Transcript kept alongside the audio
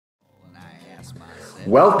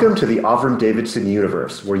Welcome to the Avram Davidson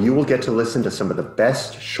universe, where you will get to listen to some of the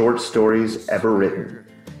best short stories ever written.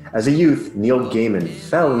 As a youth, Neil Gaiman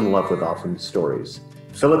fell in love with Avram's stories.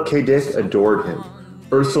 Philip K. Dick adored him.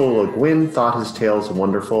 Ursula Le Guin thought his tales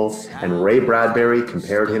wonderful, and Ray Bradbury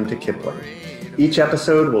compared him to Kipling. Each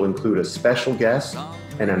episode will include a special guest,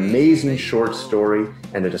 an amazing short story,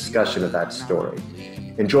 and a discussion of that story.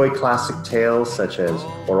 Enjoy classic tales such as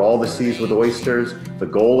O'er All the Seas with Oysters, The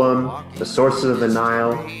Golem, The Sources of the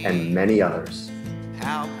Nile, and many others.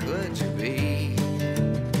 How could you be?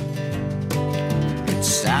 It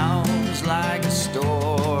sounds like a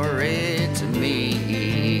story to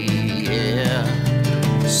me, yeah.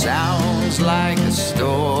 Sounds like a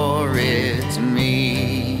story to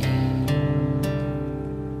me.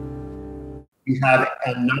 We have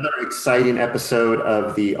another exciting episode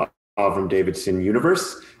of the Avram Davidson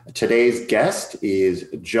universe. Today's guest is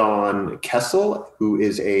John Kessel, who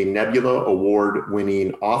is a Nebula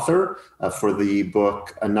Award-winning author for the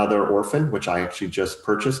book Another Orphan, which I actually just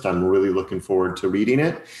purchased. I'm really looking forward to reading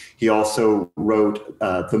it. He also wrote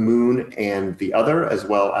The Moon and the Other, as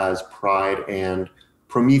well as Pride and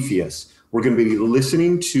Prometheus. We're going to be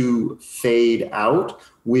listening to Faed-Out,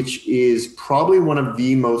 which is probably one of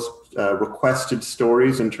the most requested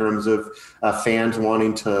stories in terms of fans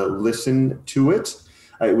wanting to listen to it.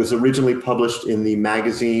 It was originally published in the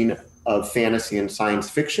Magazine of Fantasy and Science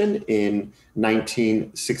Fiction in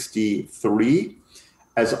 1963.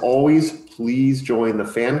 As always, please join the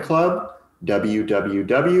fan club,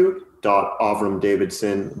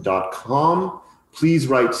 www.avramdavidson.com. Please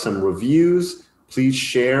write some reviews. Please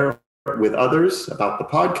share with others about the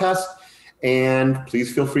podcast. And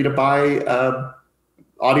please feel free to buy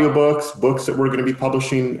audiobooks, books that we're going to be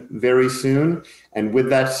publishing very soon. And with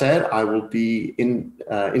that said, I will be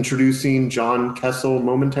introducing John Kessel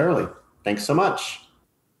momentarily. Thanks so much.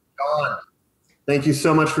 John, thank you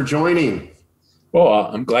so much for joining.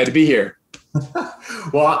 Well, I'm glad to be here.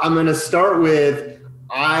 Well, I'm going to start with,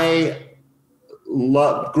 I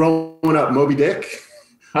love growing up, Moby Dick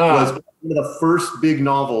was one of the first big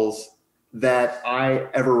novels that I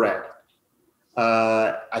ever read.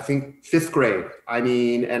 I think 5th grade. I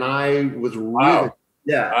mean, and I was really,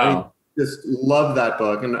 I just loved that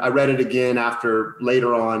book. And I read it again after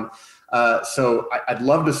later on. So I'd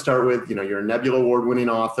love to start with, you're a Nebula Award-winning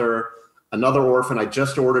author, Another Orphan. I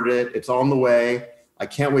just ordered it. It's on the way. I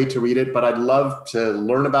can't wait to read it, but I'd love to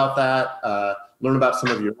learn about that, learn about some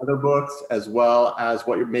of your other books, as well as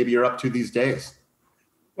what maybe you're up to these days.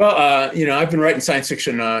 Well, I've been writing science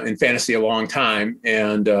fiction and fantasy a long time,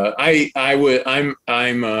 and I'm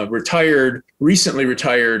a recently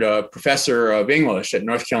retired professor of English at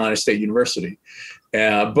North Carolina State University.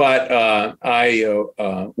 But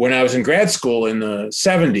when I was in grad school in the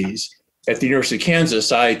 70s at the University of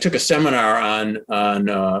Kansas, I took a seminar on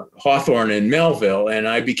Hawthorne and Melville, and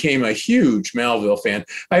I became a huge Melville fan.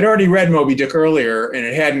 I'd already read Moby Dick earlier, and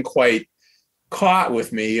it hadn't quite caught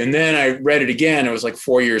with me. And then I read it again. It was like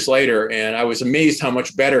 4 years later, and I was amazed how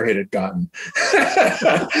much better it had gotten.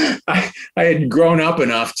 I had grown up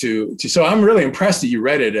enough to. So I'm really impressed that you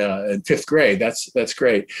read it in 5th grade. That's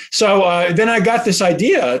great. So then I got this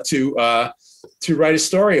idea to write a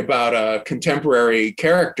story about a contemporary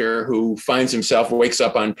character who wakes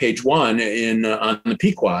up on page 1 on the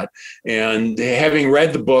Pequod, and having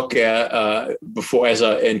read the book before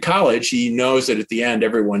in college, he knows that at the end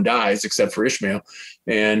everyone dies except for Ishmael,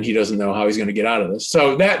 and he doesn't know how he's going to get out of this.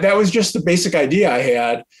 So that was just the basic idea I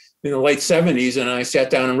had in the late 70s, and I sat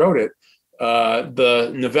down and wrote it.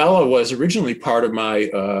 The novella was originally part of my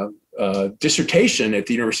dissertation at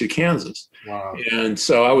the University of Kansas. Wow. And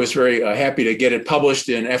so I was very happy to get it published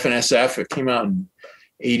in FNSF. It came out in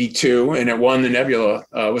 82, and it won the Nebula.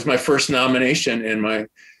 It was my first nomination and my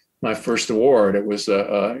first award. It was,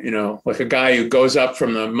 like a guy who goes up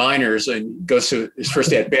from the minors and goes to his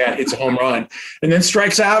first at bat, hits a home run, and then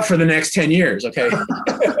strikes out for the next 10 years. Okay.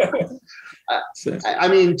 I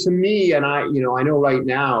mean, to me, and I know right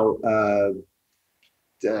now,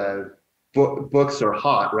 books are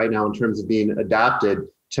hot right now in terms of being adapted.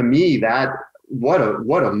 To me, what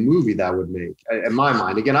a movie that would make in my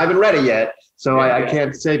mind. Again, I haven't read it yet, so I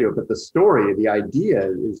can't say to it, but the story, the idea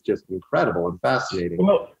is just incredible and fascinating.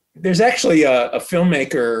 Well, there's actually a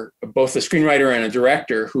filmmaker, both a screenwriter and a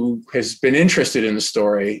director, who has been interested in the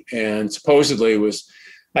story, and supposedly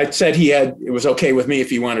I said it was okay with me if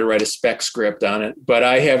he wanted to write a spec script on it, but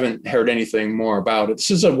I haven't heard anything more about it. This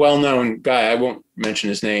is a well-known guy. I won't mention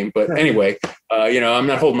his name, but anyway, I'm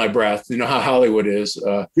not holding my breath. You know how Hollywood is.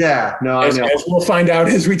 I know. As we'll find out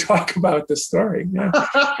as we talk about the story. Yeah.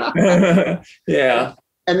 Yeah.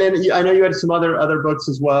 And then I know you had some other books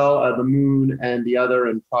as well, The Moon and the Other,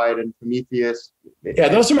 and Pride and Prometheus. Yeah,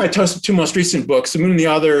 those are my two most recent books. The Moon and the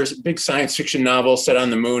Other is a big science fiction novel set on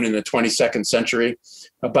the moon in the 22nd century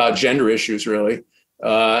about gender issues, really. And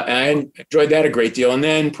I enjoyed that a great deal. And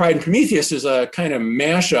then Pride and Prometheus is a kind of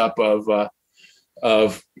mashup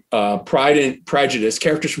of Pride and Prejudice,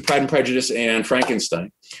 characters from Pride and Prejudice and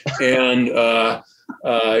Frankenstein. And,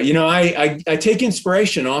 I take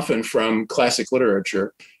inspiration often from classic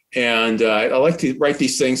literature. And I like to write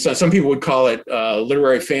these things. So some people would call it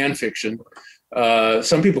literary fan fiction.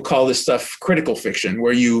 Some people call this stuff critical fiction,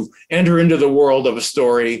 where you enter into the world of a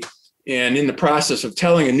story, and in the process of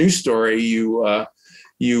telling a new story, you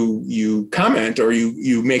comment, or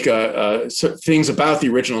you make things about the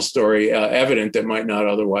original story evident that might not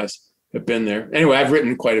otherwise have been there. Anyway, I've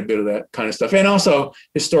written quite a bit of that kind of stuff, and also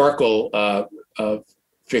historical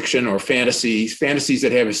fiction or fantasies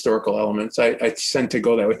that have historical elements. I tend to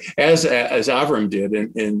go that way, as Avram did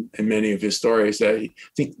in many of his stories. I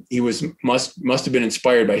think he must have been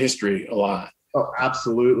inspired by history a lot. Oh,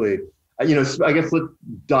 absolutely. I guess let's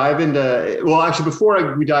dive into. Well, actually,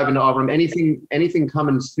 before we dive into Avram, anything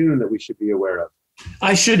coming soon that we should be aware of?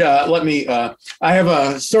 I should I have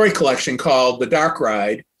a story collection called The Dark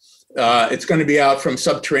Ride. It's going to be out from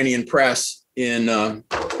Subterranean Press in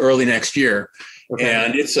early next year. Okay.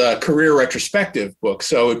 And it's a career retrospective book.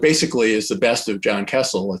 So it basically is the best of John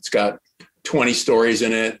Kessel. It's got 20 stories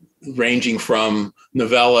in it, ranging from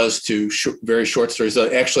novellas to very short stories.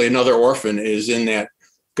 Actually, Another Orphan is going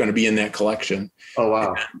to be in that collection. Oh,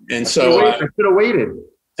 wow. And so I should have waited.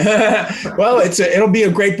 Well, it'll be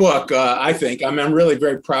a great book, I think. I'm really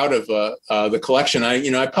very proud of the collection.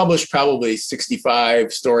 I published probably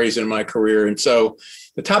 65 stories in my career. And so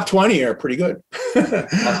the top 20 are pretty good.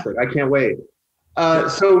 Fantastic. I can't wait.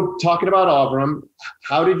 So talking about Avram,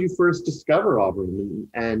 how did you first discover Avram,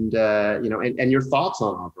 and your thoughts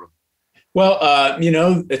on Avram? Well,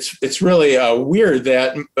 it's really weird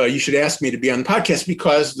that you should ask me to be on the podcast,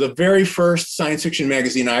 because the very first science fiction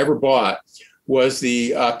magazine I ever bought was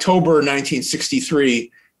the October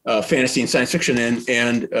 1963 Fantasy and Science Fiction.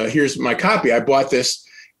 And here's my copy. I bought this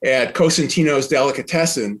at Cosentino's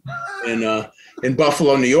Delicatessen in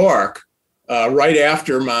Buffalo, New York. Right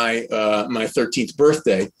after my 13th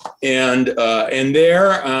birthday, and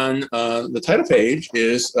there on the title page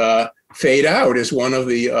is Faed-Out is one of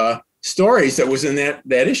the stories that was in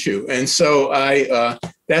that issue, and so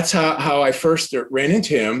that's how I first ran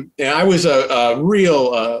into him. And I was a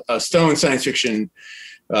real Stone science fiction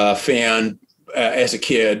fan as a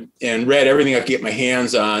kid, and read everything I could get my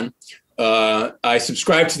hands on. I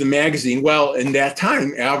subscribed to the magazine. Well, in that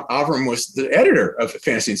time, Avram was the editor of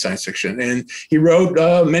Fantasy and Science Fiction, and he wrote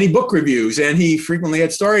many book reviews, and he frequently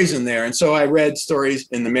had stories in there. And so I read stories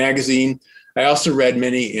in the magazine. I also read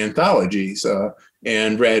many anthologies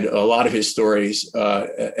and read a lot of his stories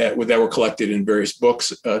that were collected in various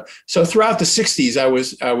books. So throughout the 60s,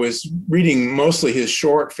 I was reading mostly his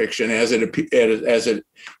short fiction as it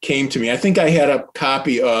came to me. I think I had a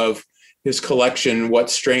copy of his collection,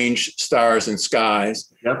 What Strange Stars and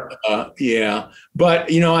Skies. Yep. Yeah.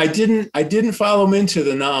 But, I didn't follow him into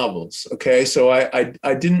the novels. Okay. So I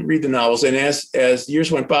didn't read the novels. And as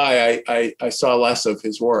years went by, I saw less of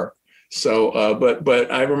his work. So,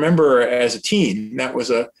 but I remember as a teen,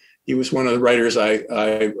 he was one of the writers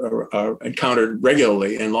I encountered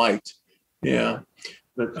regularly and liked. Yeah.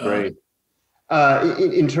 That's great.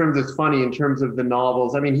 In terms, it's funny, in terms of the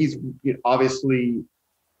novels, I mean, he's obviously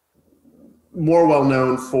more well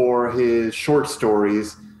known for his short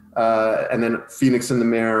stories, and then Phoenix and the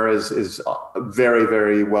Mare is a very,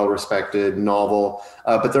 very well respected novel.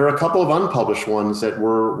 But there are a couple of unpublished ones that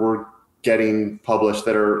we're getting published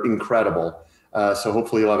that are incredible. So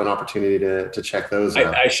hopefully you'll have an opportunity to check those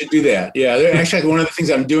out. I should do that. Yeah, actually, one of the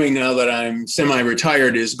things I'm doing now that I'm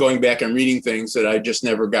semi-retired is going back and reading things that I just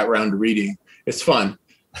never got around to reading. It's fun.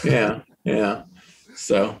 Yeah, yeah.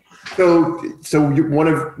 So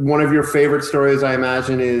one of your favorite stories, I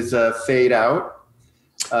imagine, is Faed-Out.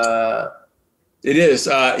 It is.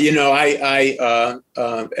 I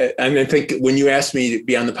think when you asked me to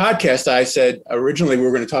be on the podcast, I said originally I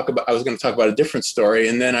was going to talk about a different story,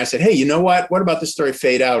 and then I said, hey, you know what? What about the story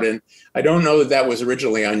Faed-Out? And I don't know that was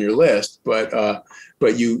originally on your list, but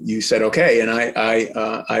you said okay, and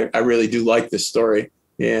I really do like this story.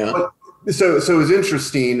 Yeah. So it was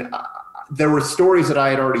interesting. There were stories that I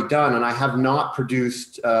had already done, and I have not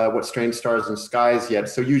produced What Strange Stars and Skies yet.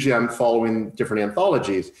 So usually I'm following different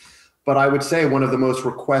anthologies. But I would say one of the most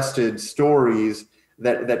requested stories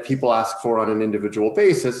that people ask for on an individual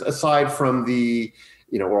basis, aside from the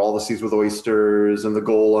Where All the Seas with Oysters and The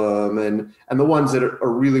Golem and the ones that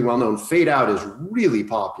are really well known. Faed-Out is really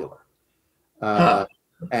popular. Huh.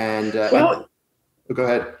 Well, go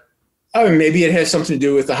ahead. I mean, maybe it has something to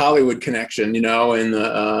do with the Hollywood connection, and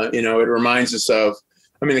it reminds us of.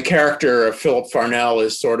 I mean, the character of Philip Farnell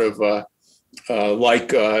is sort of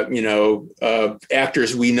like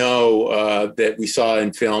actors we know that we saw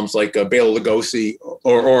in films like Bela Lugosi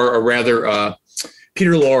or rather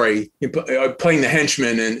Peter Lorre playing the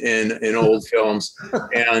henchman in old films,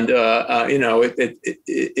 and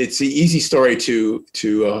it's an easy story to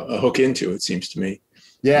hook into. It seems to me.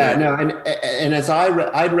 Yeah, no, and as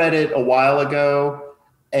I'd read it a while ago,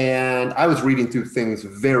 and I was reading through things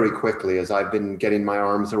very quickly as I've been getting my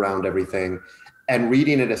arms around everything, and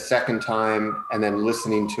reading it a second time, and then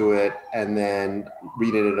listening to it, and then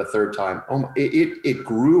reading it a third time. It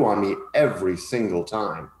grew on me every single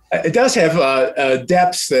time. It does have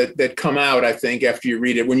depths that come out, I think, after you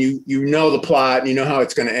read it, when you know the plot and you know how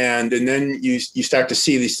it's going to end, and then you start to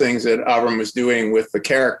see these things that Avram was doing with the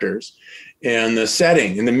characters and the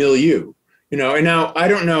setting and the milieu, And now I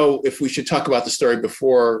don't know if we should talk about the story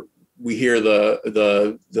before we hear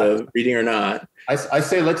the reading or not. I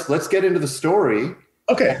say let's get into the story.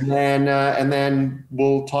 Okay, and then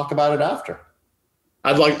we'll talk about it after.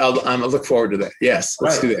 I look forward to that. Yes,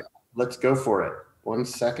 let's do that. Let's go for it. 1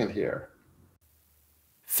 second here.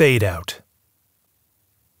 Faed-Out.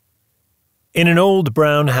 In an old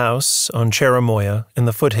brown house on Cherimoya in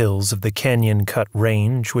the foothills of the Canyon-Cut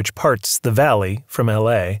Range, which parts the valley from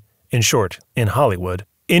L.A., in short, in Hollywood,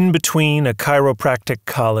 in between a chiropractic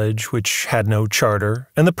college which had no charter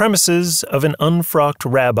and the premises of an unfrocked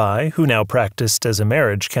rabbi who now practiced as a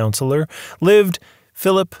marriage counselor, lived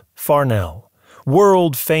Philip Farnell,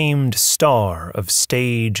 world-famed star of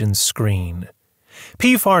stage and screen.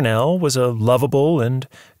 P. Farnell was a lovable and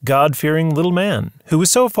God-fearing little man who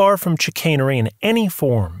was so far from chicanery in any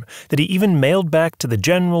form that he even mailed back to the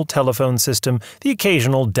general telephone system the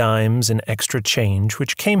occasional dimes and extra change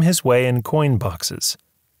which came his way in coin boxes.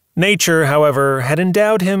 Nature, however, had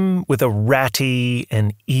endowed him with a ratty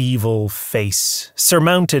and evil face,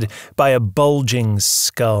 surmounted by a bulging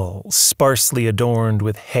skull, sparsely adorned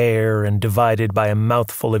with hair and divided by a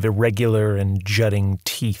mouthful of irregular and jutting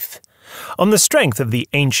teeth. On the strength of the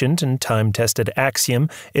ancient and time-tested axiom,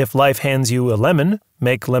 if life hands you a lemon,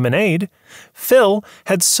 make lemonade, Phil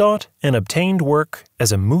had sought and obtained work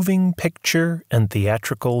as a moving picture and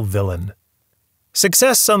theatrical villain.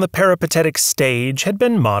 Success on the peripatetic stage had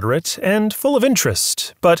been moderate and full of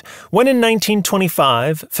interest, but when in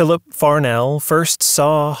 1925 Philip Farnell first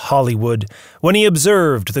saw Hollywood, when he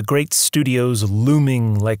observed the great studios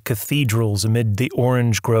looming like cathedrals amid the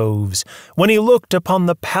orange groves, when he looked upon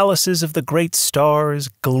the palaces of the great stars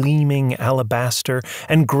gleaming alabaster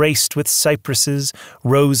and graced with cypresses,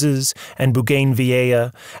 roses, and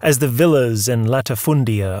bougainvillea, as the villas and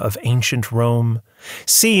latifundia of ancient Rome,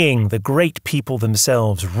 seeing the great people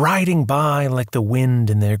themselves riding by like the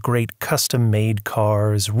wind in their great custom-made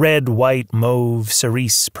cars, red, white, mauve,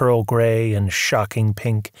 cerise, pearl gray, and shocking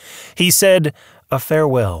pink, he said a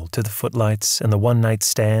farewell to the footlights and the one-night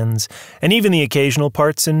stands, and even the occasional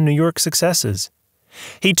parts in New York successes.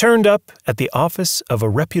 He turned up at the office of a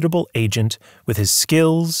reputable agent with his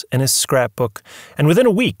skills and his scrapbook, and within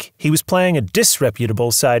a week he was playing a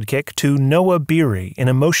disreputable sidekick to Noah Beery in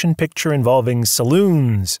a motion picture involving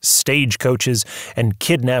saloons, stagecoaches, and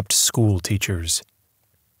kidnapped school teachers.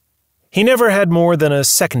 He never had more than a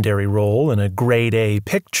secondary role in a grade-A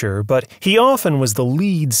picture, but he often was the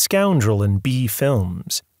lead scoundrel in B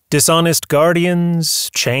films. Dishonest guardians,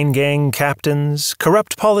 chain gang captains,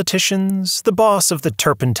 corrupt politicians, the boss of the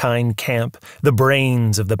turpentine camp, the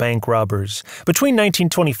brains of the bank robbers. Between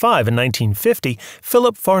 1925 and 1950,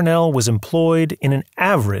 Philip Farnell was employed in an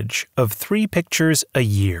average of 3 pictures a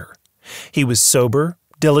year. He was sober,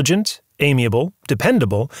 diligent, amiable,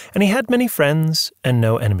 dependable, and he had many friends and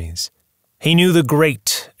no enemies. He knew the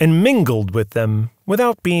great and mingled with them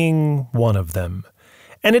without being one of them.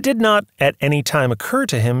 And it did not at any time occur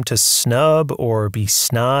to him to snub or be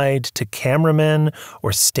snide to cameramen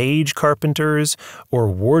or stage carpenters or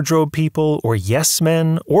wardrobe people or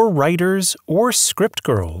yes-men or writers or script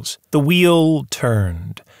girls. The wheel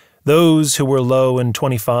turned. Those who were low in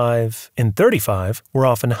 25 in 35 were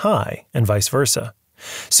often high, and vice versa.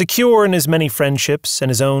 Secure in his many friendships and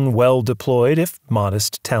his own well-deployed, if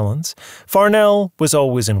modest, talents, Farnell was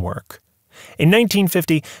always in work. In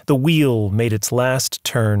 1950, the wheel made its last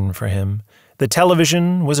turn for him. The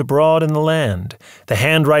television was abroad in the land. The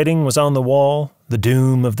handwriting was on the wall. The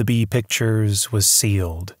doom of the B pictures was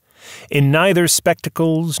sealed. In neither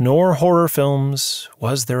spectacles nor horror films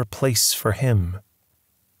was there a place for him.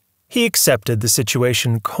 He accepted the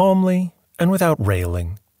situation calmly and without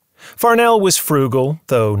railing. Farnell was frugal,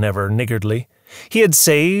 though never niggardly. He had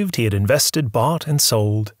saved, he had invested, bought, and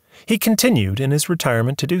sold. He continued in his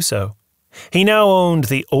retirement to do so. He now owned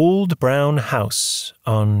the old brown house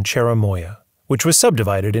on Cheramoya, which was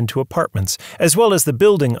subdivided into apartments, as well as the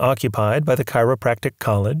building occupied by the Chiropractic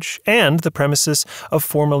College and the premises of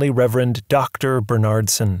formerly Reverend Dr.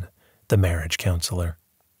 Bernardson, the marriage counselor.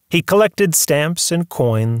 He collected stamps and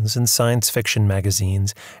coins and science fiction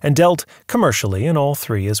magazines and dealt commercially in all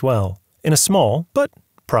three as well, in a small but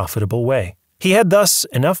profitable way. He had thus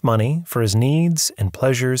enough money for his needs and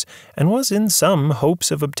pleasures and was in some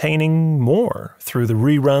hopes of obtaining more through the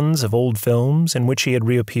reruns of old films in which he had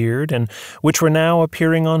reappeared and which were now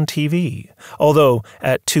appearing on TV, although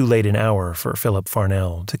at too late an hour for Philip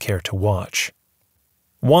Farnell to care to watch.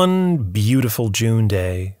 One beautiful June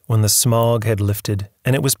day, when the smog had lifted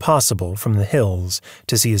and it was possible from the hills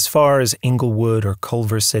to see as far as Inglewood or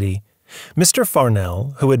Culver City, Mr.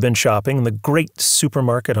 Farnell, who had been shopping in the great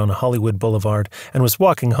supermarket on Hollywood Boulevard and was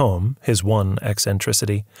walking home, his one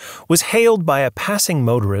eccentricity, was hailed by a passing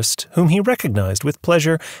motorist whom he recognized with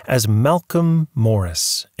pleasure as Malcolm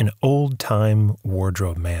Morris, an old-time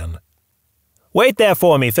wardrobe man. "Wait there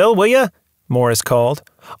for me, Phil, will you?" Morris called.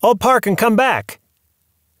 "I'll park and come back."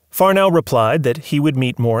 Farnell replied that he would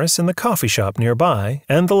meet Morris in the coffee shop nearby,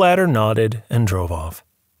 and the latter nodded and drove off.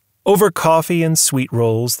 Over coffee and sweet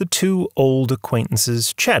rolls, the two old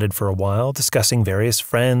acquaintances chatted for a while, discussing various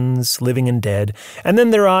friends, living and dead, and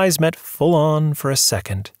then their eyes met full on for a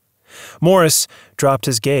second. Morris dropped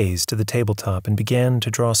his gaze to the tabletop and began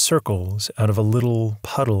to draw circles out of a little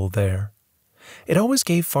puddle there. It always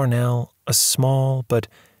gave Farnell a small but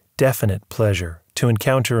definite pleasure to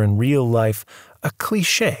encounter in real life a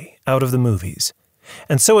cliché out of the movies,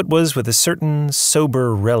 and so it was with a certain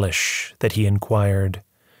sober relish that he inquired,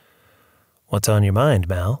 "What's on your mind,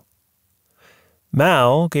 Mal?"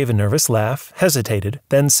 Mal gave a nervous laugh, hesitated,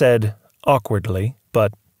 then said, awkwardly,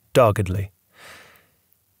 but doggedly,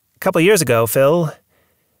 "A couple years ago, Phil,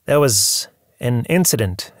 there was an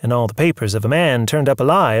incident in all the papers of a man turned up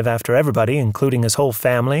alive after everybody, including his whole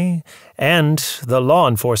family, and the law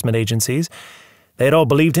enforcement agencies, they had all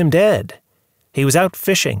believed him dead. He was out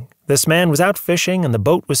fishing. This man was out fishing, and the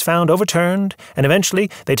boat was found overturned, and eventually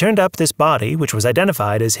they turned up this body, which was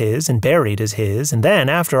identified as his and buried as his, and then,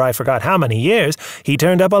 after I forgot how many years, he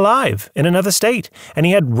turned up alive in another state, and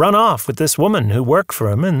he had run off with this woman who worked for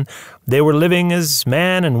him, and they were living as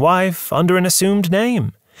man and wife under an assumed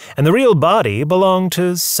name. And the real body belonged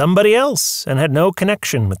to somebody else and had no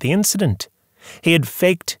connection with the incident. He had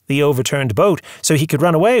faked the overturned boat so he could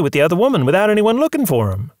run away with the other woman without anyone looking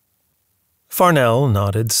for him." Farnell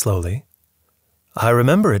nodded slowly. "I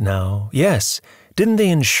remember it now, yes. Didn't the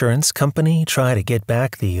insurance company try to get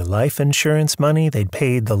back the life insurance money they'd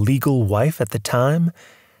paid the legal wife at the time?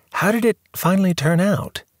 How did it finally turn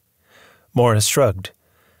out?" Morris shrugged.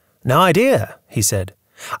 "No idea," he said.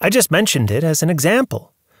 "I just mentioned it as an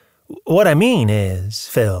example. What I mean is,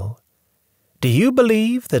 Phil, do you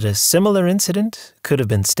believe that a similar incident could have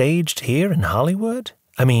been staged here in Hollywood?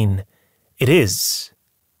 I mean, it is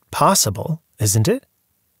possible, isn't it?"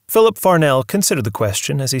 Philip Farnell considered the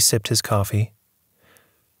question as he sipped his coffee.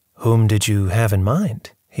 "Whom did you have in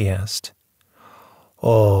mind?" he asked.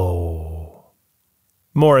 "Oh."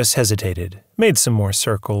 Morris hesitated, made some more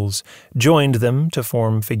circles, joined them to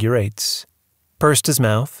form figure eights, pursed his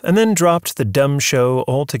mouth, and then dropped the dumb show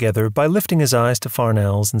altogether by lifting his eyes to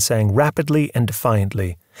Farnell's and saying rapidly and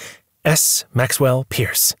defiantly, "S. Maxwell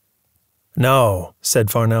Pierce." "No,"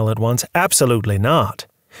 said Farnell at once, "absolutely not."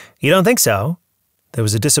 "You don't think so?" There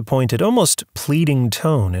was a disappointed, almost pleading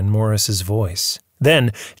tone in Morris's voice.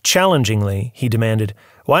 Then, challengingly, he demanded,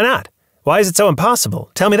 "Why not? Why is it so impossible?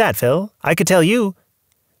 Tell me that, Phil. I could tell you."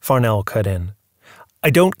 Farnell cut in. "I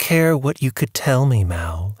don't care what you could tell me,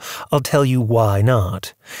 Mal. I'll tell you why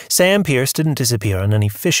not. Sam Pierce didn't disappear on any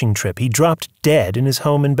fishing trip. He dropped dead in his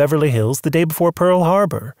home in Beverly Hills the day before Pearl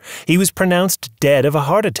Harbor. He was pronounced dead of a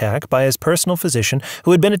heart attack by his personal physician who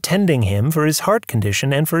had been attending him for his heart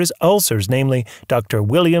condition and for his ulcers, namely Dr.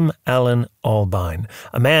 William Allen Albine,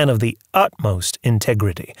 a man of the utmost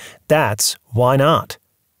integrity. That's why not."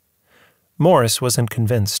 Morris wasn't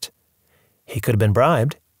convinced. "He could have been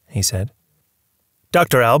bribed," he said.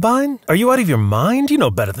 "Dr. Albine? Are you out of your mind? You know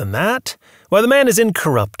better than that. Why, the man is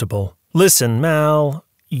incorruptible. Listen, Mal,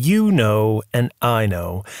 you know and I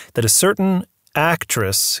know that a certain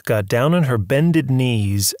actress got down on her bended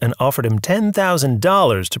knees and offered him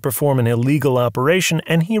 $10,000 to perform an illegal operation,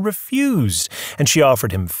 and he refused. And she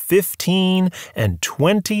offered him $15,000 and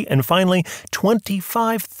 $20,000 and finally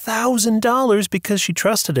 $25,000 because she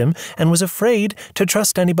trusted him and was afraid to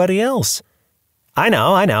trust anybody else. I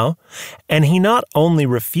know. And he not only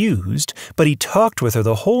refused, but he talked with her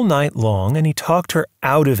the whole night long, and he talked her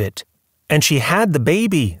out of it. And she had the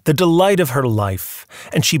baby, the delight of her life,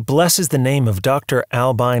 and she blesses the name of Dr.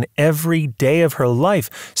 Albine every day of her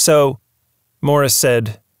life. So, Morris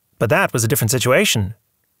said, but that was a different situation.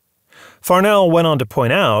 Farnell went on to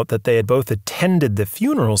point out that they had both attended the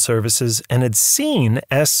funeral services and had seen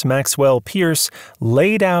S. Maxwell Pierce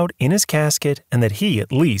laid out in his casket, and that he,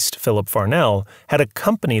 at least, Philip Farnell, had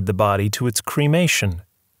accompanied the body to its cremation.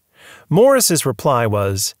 Morris's reply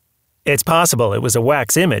was, "It's possible it was a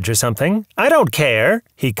wax image or something. I don't care,"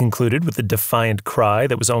 he concluded with a defiant cry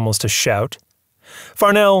that was almost a shout.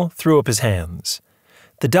 Farnell threw up his hands.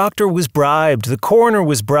 The doctor was bribed, the coroner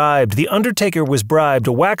was bribed, the undertaker was bribed,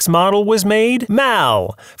 a wax model was made?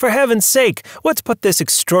 Mal! For heaven's sake, what's put this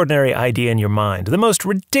extraordinary idea in your mind? The most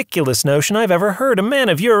ridiculous notion I've ever heard, a man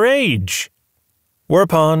of your age.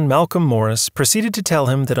 Whereupon Malcolm Morris proceeded to tell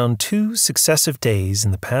him that on 2 successive days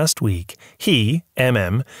in the past week, he,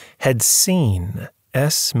 M.M., had seen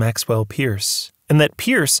S. Maxwell Pierce, and that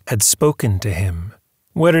Pierce had spoken to him.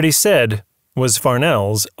 What had he said? Was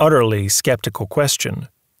Farnell's utterly skeptical question.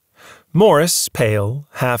 Morris, pale,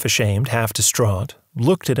 half ashamed, half distraught,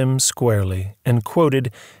 looked at him squarely and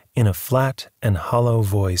quoted in a flat and hollow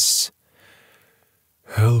voice,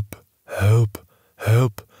 "Help, help,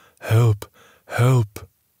 help, help, help."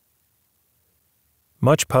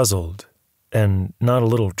 Much puzzled, and not a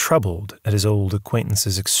little troubled at his old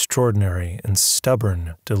acquaintance's extraordinary and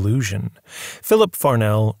stubborn delusion, Philip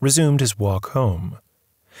Farnell resumed his walk home.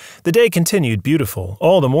 The day continued beautiful,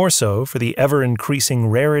 all the more so for the ever-increasing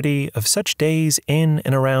rarity of such days in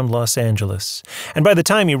and around Los Angeles, and by the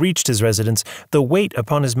time he reached his residence, the weight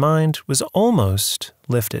upon his mind was almost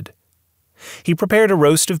lifted. He prepared a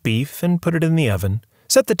roast of beef and put it in the oven,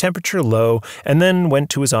 set the temperature low, and then went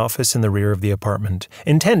to his office in the rear of the apartment,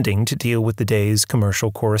 intending to deal with the day's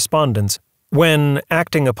commercial correspondence, when,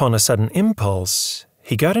 acting upon a sudden impulse,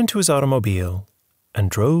 he got into his automobile and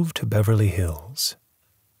drove to Beverly Hills.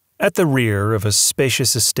 At the rear of a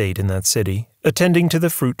spacious estate in that city, attending to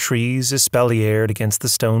the fruit trees espaliered against the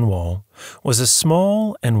stone wall, was a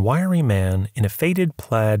small and wiry man in a faded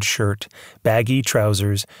plaid shirt, baggy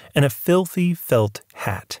trousers, and a filthy felt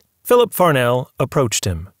hat. Philip Farnell approached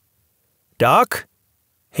him. "Doc?"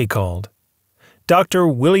 he called. Dr.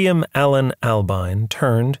 William Allen Albine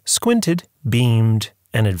turned, squinted, beamed,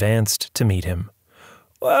 and advanced to meet him.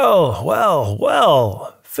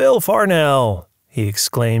 Well, Phil Farnell," he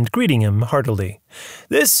exclaimed, greeting him heartily.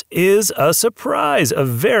 "This is a surprise, a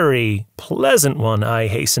very pleasant one, I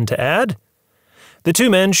hasten to add." The two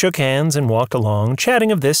men shook hands and walked along,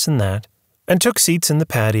 chatting of this and that, and took seats in the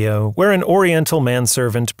patio, where an Oriental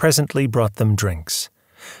manservant presently brought them drinks.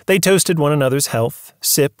 They toasted one another's health,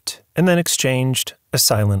 sipped, and then exchanged a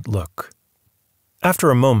silent look.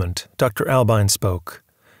 After a moment, Dr. Albine spoke.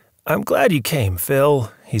 "I'm glad you came,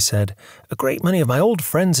 Phil," he said. "A great many of my old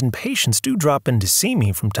friends and patients do drop in to see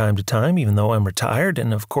me from time to time, even though I'm retired,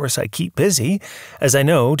 and of course I keep busy, as I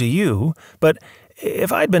know do you. But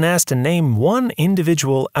if I'd been asked to name one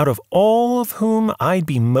individual out of all of whom I'd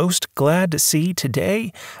be most glad to see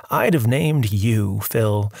today, I'd have named you,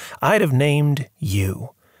 Phil. I'd have named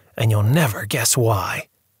you. And you'll never guess why."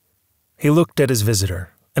 He looked at his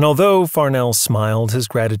visitor, and although Farnell smiled his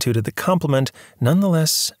gratitude at the compliment,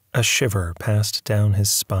 nonetheless a shiver passed down his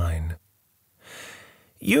spine.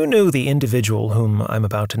 "You knew the individual whom I'm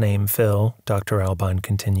about to name, Phil," Dr. Albine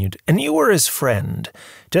continued, "and you were his friend,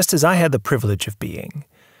 just as I had the privilege of being.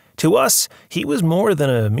 To us, he was more than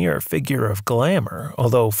a mere figure of glamour,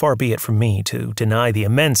 although far be it from me to deny the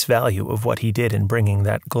immense value of what he did in bringing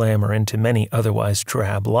that glamour into many otherwise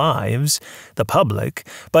drab lives, the public,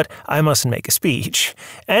 but I mustn't make a speech.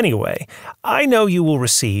 Anyway, I know you will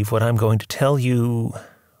receive what I'm going to tell you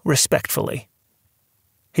respectfully."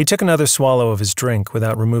 He took another swallow of his drink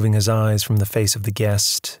without removing his eyes from the face of the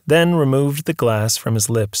guest, then removed the glass from his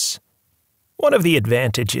lips. "One of the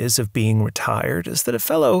advantages of being retired is that a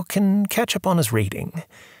fellow can catch up on his reading.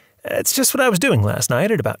 It's just what I was doing last night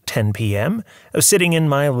at about 10 p.m. I was sitting in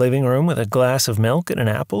my living room with a glass of milk and an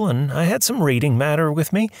apple, and I had some reading matter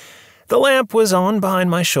with me. The lamp was on behind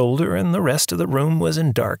my shoulder, and the rest of the room was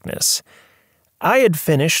in darkness. I had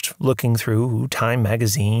finished looking through Time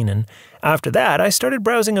magazine, and after that I started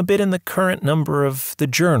browsing a bit in the current number of the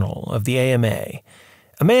Journal of the AMA.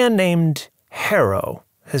 A man named Harrow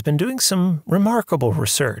has been doing some remarkable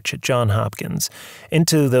research at Johns Hopkins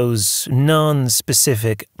into those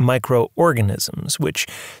non-specific microorganisms, which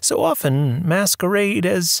so often masquerade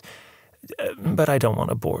as... But I don't want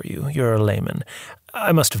to bore you. You're a layman.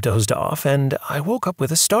 I must have dozed off, and I woke up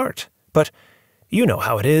with a start. But you know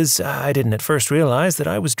how it is. I didn't at first realize that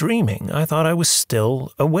I was dreaming. I thought I was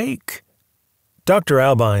still awake. Dr.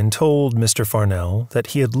 Albine told Mr. Farnell that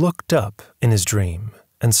he had looked up in his dream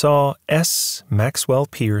and saw S. Maxwell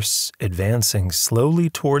Pierce advancing slowly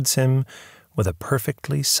towards him with a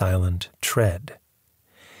perfectly silent tread.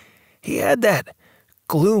 He had that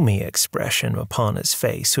gloomy expression upon his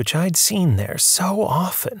face which I'd seen there so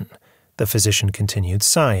often, the physician continued,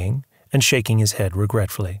 sighing and shaking his head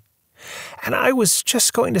regretfully. And I was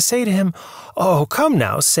just going to say to him, "Oh, come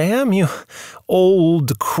now, Sam, you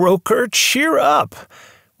old croaker, cheer up,"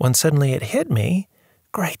 when suddenly it hit me,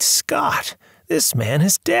 great Scott, this man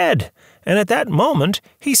is dead, and at that moment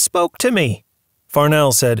he spoke to me.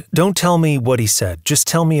 Farnell said, "Don't tell me what he said, just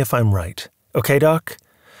tell me if I'm right. Okay, Doc?"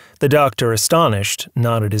 The doctor, astonished,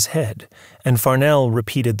 nodded his head, and Farnell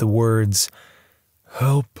repeated the words,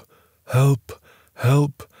 "Help, help,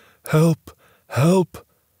 help, help, help,"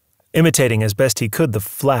 imitating as best he could the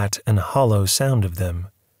flat and hollow sound of them.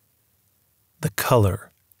 The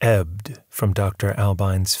color ebbed from Dr.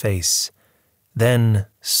 Albine's face. Then,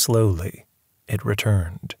 slowly, it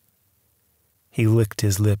returned. He licked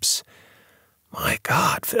his lips. "My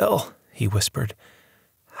God, Phil," he whispered,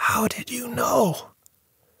 "how did you know?"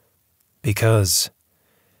 "Because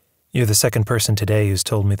you're the second person today who's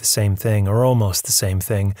told me the same thing, or almost the same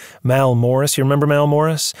thing. Mal Morris, you remember Mal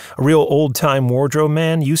Morris? A real old-time wardrobe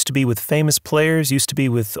man, used to be with famous players, used to be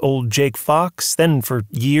with old Jake Fox. Then for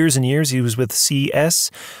years and years he was with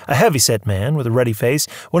CS, a heavyset man with a ruddy face,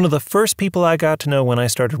 one of the first people I got to know when I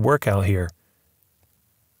started work out here."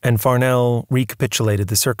 And Farnell recapitulated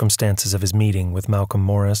the circumstances of his meeting with Malcolm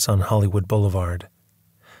Morris on Hollywood Boulevard.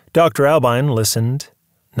 Dr. Albine listened,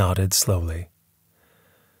 nodded slowly.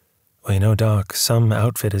 "Well, you know, Doc, some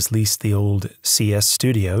outfit has leased the old CS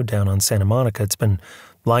studio down on Santa Monica. It's been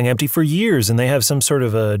lying empty for years, and they have some sort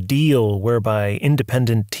of a deal whereby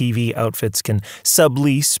independent TV outfits can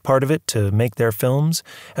sublease part of it to make their films.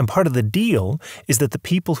 And part of the deal is that the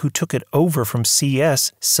people who took it over from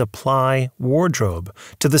CS supply wardrobe.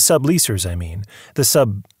 To the subleasers, I mean. The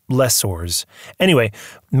sublessors. Anyway,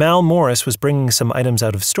 Mal Morris was bringing some items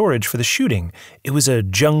out of storage for the shooting. It was a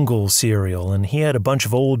jungle serial, and he had a bunch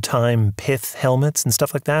of old-time pith helmets and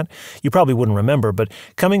stuff like that. You probably wouldn't remember, but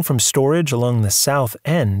coming from storage along the south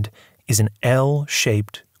end is an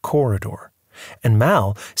L-shaped corridor. And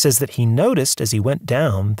Mal says that he noticed as he went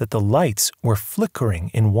down that the lights were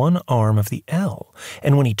flickering in one arm of the L.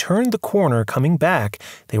 And when he turned the corner coming back,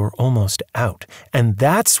 they were almost out. And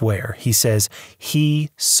that's where, he says,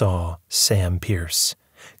 he saw Sam Pierce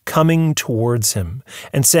coming towards him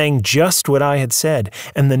and saying just what I had said.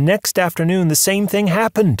 And the next afternoon, the same thing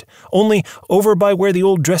happened, only over by where the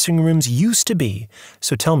old dressing rooms used to be.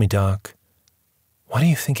 So tell me, Doc, what do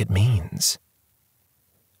you think it means?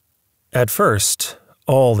 At first,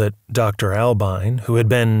 all that Dr. Albine, who had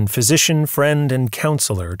been physician, friend, and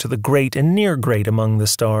counselor to the great and near great among the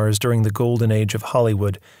stars during the golden age of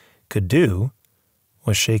Hollywood, could do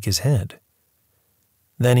was shake his head.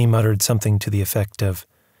 Then he muttered something to the effect of,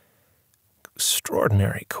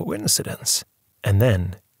 "Extraordinary coincidence," and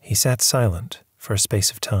then he sat silent for a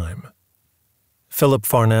space of time. Philip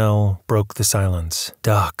Farnell broke the silence.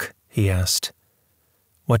 "Doc," he asked,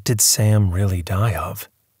 "what did Sam really die of?"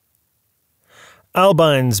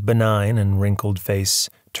 Albine's benign and wrinkled face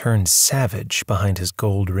turned savage behind his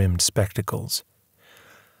gold-rimmed spectacles.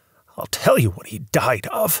 "I'll tell you what he died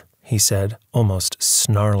of," he said, almost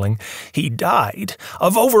snarling. "He died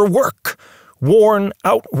of overwork. Worn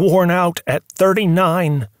out at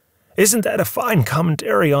 39. Isn't that a fine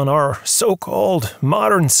commentary on our so-called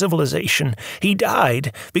modern civilization? He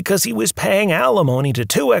died because he was paying alimony to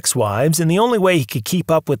 2 ex-wives, and the only way he could keep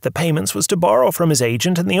up with the payments was to borrow from his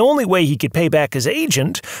agent, and the only way he could pay back his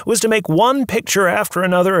agent was to make one picture after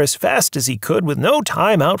another as fast as he could, with no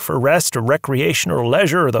time out for rest or recreation or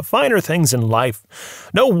leisure or the finer things in life.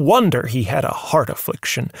 No wonder he had a heart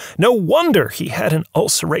affliction. No wonder he had an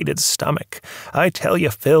ulcerated stomach. I tell you,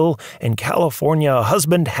 Phil, in California a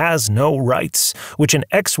husband has no rights, which an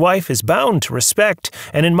ex-wife is bound to respect,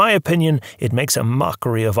 and in my opinion, it makes a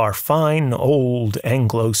mockery of our fine old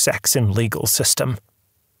Anglo-Saxon legal system."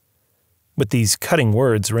 With these cutting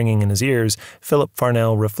words ringing in his ears, Philip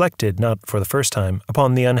Farnell reflected, not for the first time,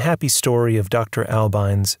 upon the unhappy story of Dr.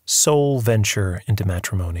 Albine's sole venture into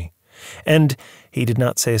matrimony. And he did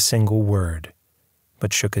not say a single word,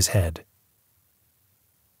 but shook his head.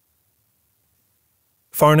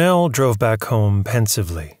 Farnell drove back home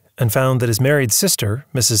pensively and found that his married sister,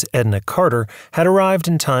 Mrs. Edna Carter, had arrived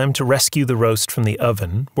in time to rescue the roast from the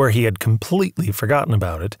oven, where he had completely forgotten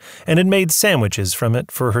about it, and had made sandwiches from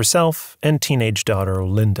it for herself and teenage daughter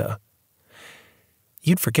Linda.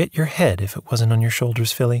 "You'd forget your head if it wasn't on your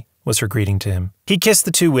shoulders, Philly," was her greeting to him. He kissed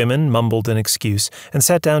the two women, mumbled an excuse, and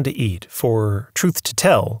sat down to eat, for, truth to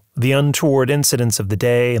tell, the untoward incidents of the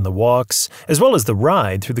day and the walks, as well as the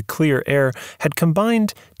ride through the clear air, had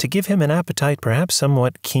combined to give him an appetite perhaps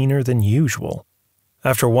somewhat keener than usual.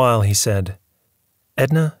 After a while he said,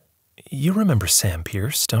 "Edna, you remember Sam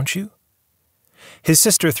Pierce, don't you?" His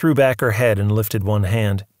sister threw back her head and lifted one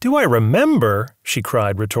hand. "Do I remember?" she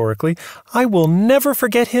cried rhetorically. "I will never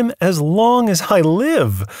forget him as long as I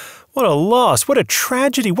live. What a loss, what a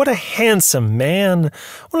tragedy, what a handsome man.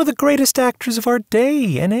 One of the greatest actors of our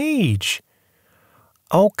day and age."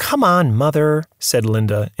 "Oh, come on, Mother," said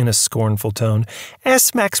Linda in a scornful tone.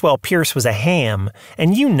 "S. Maxwell Pierce was a ham,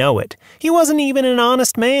 and you know it. He wasn't even an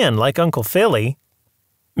honest man like Uncle Philly."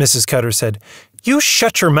 Mrs. Cutter said, "You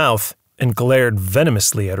shut your mouth," and glared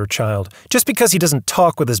venomously at her child. "Just because he doesn't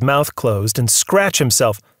talk with his mouth closed and scratch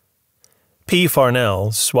himself." P.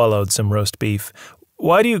 Farnell swallowed some roast beef.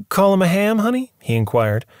 "Why do you call him a ham, honey?" he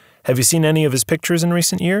inquired. "Have you seen any of his pictures in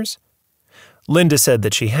recent years?" Linda said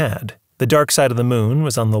that she had. The Dark Side of the Moon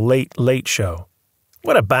was on the Late Late Show.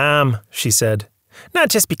 "What a bomb," she said. "Not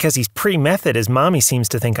just because he's pre-method, as Mommy seems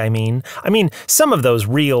to think I mean. Some of those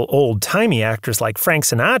real old-timey actors like Frank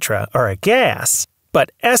Sinatra are a gas.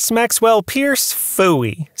 But S. Maxwell Pierce,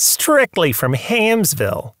 phooey, strictly from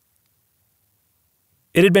Hamsville."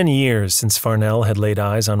 It had been years since Farnell had laid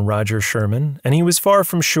eyes on Roger Sherman, and he was far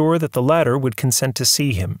from sure that the latter would consent to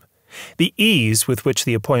see him. The ease with which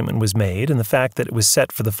the appointment was made and the fact that it was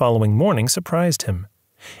set for the following morning surprised him.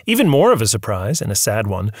 Even more of a surprise, and a sad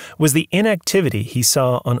one, was the inactivity he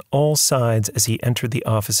saw on all sides as he entered the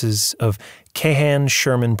offices of Cahan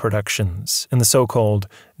Sherman Productions in the so-called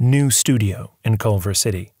new studio in Culver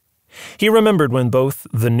City. He remembered when both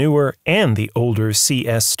the newer and the older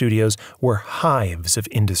CS studios were hives of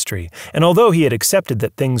industry, and although he had accepted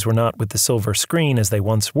that things were not with the silver screen as they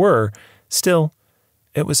once were, still,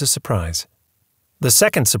 it was a surprise. The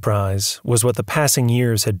second surprise was what the passing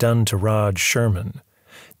years had done to Rod Sherman.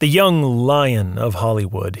 The young lion of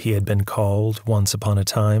Hollywood, he had been called once upon a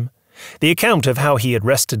time. The account of how he had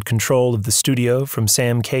wrested control of the studio from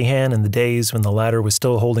Sam Cahan in the days when the latter was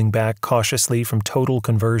still holding back cautiously from total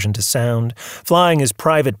conversion to sound, flying his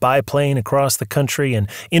private biplane across the country and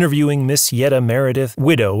interviewing Miss Yetta Meredith,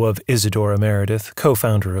 widow of Isadora Meredith,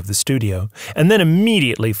 co-founder of the studio, and then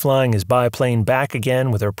immediately flying his biplane back again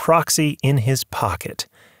with her proxy in his pocket.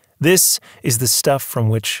 This is the stuff from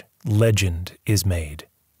which legend is made.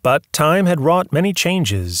 But time had wrought many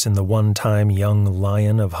changes in the one-time young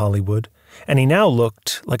lion of Hollywood, and he now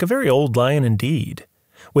looked like a very old lion indeed,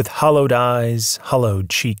 with hollowed eyes, hollowed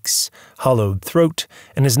cheeks, hollowed throat,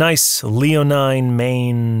 and his nice leonine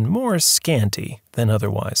mane more scanty than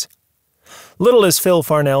otherwise. Little as Phil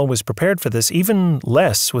Farnell was prepared for this, even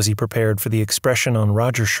less was he prepared for the expression on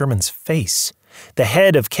Roger Sherman's face. The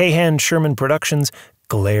head of Cahan Sherman Productions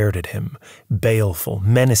glared at him, baleful,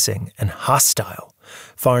 menacing, and hostile.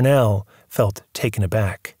 Farnell felt taken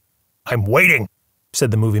aback. "I'm waiting,"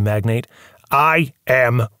 said the movie magnate. "I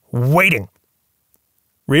am waiting."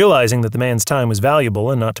 Realizing that the man's time was valuable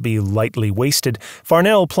and not to be lightly wasted,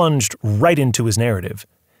 Farnell plunged right into his narrative.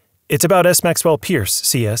 "It's about S. Maxwell Pierce,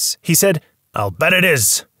 CS," he said. "I'll bet it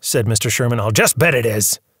is," said Mr. Sherman. "I'll just bet it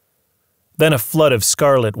is." Then a flood of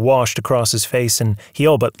scarlet washed across his face, and he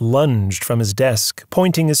all but lunged from his desk,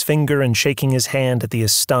 pointing his finger and shaking his hand at the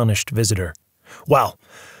astonished visitor. "Well,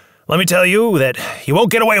 let me tell you that you won't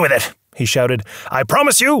get away with it," he shouted. "I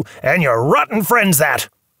promise you, and your rotten friends that."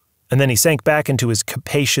 And then he sank back into his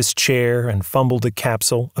capacious chair and fumbled a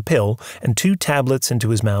capsule, a pill, and 2 tablets into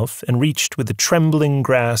his mouth and reached with a trembling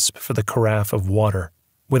grasp for the carafe of water.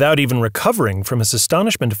 Without even recovering from his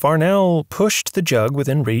astonishment, Farnell pushed the jug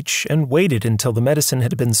within reach and waited until the medicine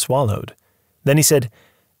had been swallowed. Then he said,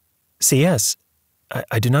 "CS,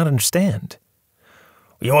 I do not understand."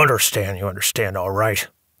 You understand all right,"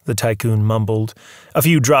 the tycoon mumbled. A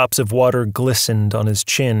few drops of water glistened on his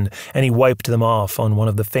chin, and he wiped them off on one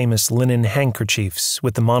of the famous linen handkerchiefs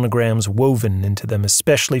with the monograms woven into them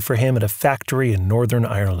especially for him at a factory in Northern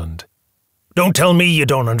Ireland. Don't tell me you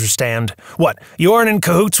don't understand. What, you aren't in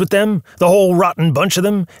cahoots with them? The whole rotten bunch of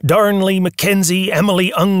them? Darnley Mackenzie,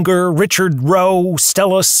 Emily Unger, Richard Rowe,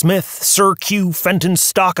 Stella Smith, Sir Q. Fenton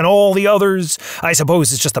Stock, and all the others? I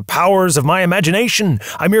suppose it's just the powers of my imagination.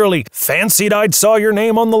 I merely fancied I'd saw your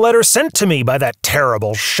name on the letter sent to me by that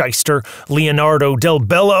terrible shyster, Leonardo del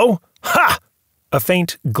Bello. Ha! A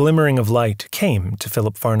faint glimmering of light came to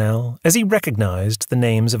Philip Farnell as he recognized the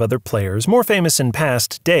names of other players more famous in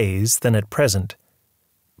past days than at present.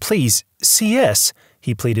 "Please, C.S.,"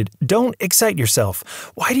 he pleaded, "don't excite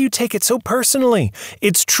yourself. Why do you take it so personally?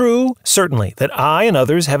 It's true, certainly, that I and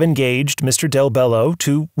others have engaged Mr. Del Bello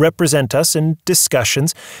to represent us in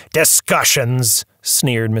discussions." "Discussions!"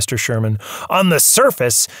 sneered Mr. Sherman. "On the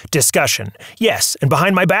surface, discussion. Yes, and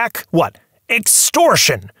behind my back, what?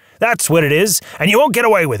 Extortion! That's what it is, and you won't get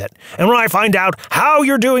away with it. And when I find out how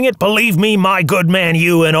you're doing it, believe me, my good man,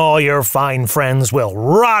 you and all your fine friends will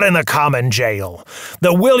rot in the common jail.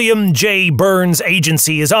 The William J. Burns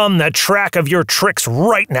Agency is on the track of your tricks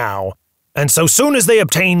right now. And so soon as they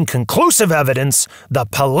obtain conclusive evidence, the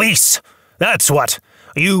police. That's what.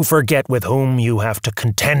 You forget with whom you have to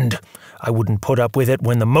contend. I wouldn't put up with it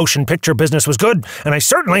when the motion picture business was good, and I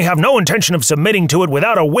certainly have no intention of submitting to it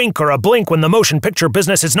without a wink or a blink when the motion picture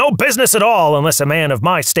business is no business at all unless a man of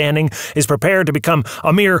my standing is prepared to become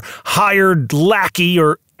a mere hired lackey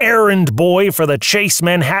or errand boy for the Chase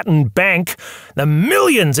Manhattan Bank. The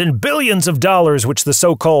millions and billions of dollars which the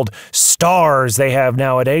so-called stars they have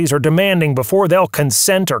nowadays are demanding before they'll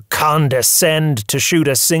consent or condescend to shoot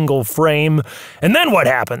a single frame. And then what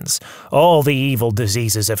happens? All the evil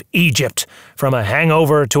diseases of Egypt, from a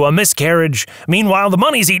hangover to a miscarriage. Meanwhile, the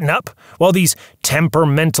money's eaten up, while these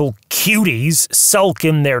temperamental cuties sulk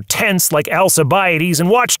in their tents like Alcibiades and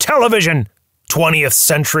watch television. 20th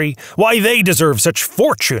century, why they deserve such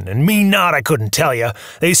fortune, and me not, I couldn't tell you.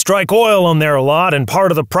 They strike oil on their lot, and part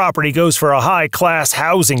of the property goes for a high-class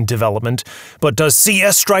housing development. But does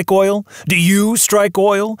CS strike oil? Do you strike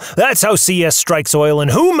oil? That's how CS strikes oil,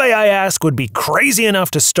 and who, may I ask, would be crazy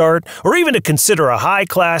enough to start, or even to consider a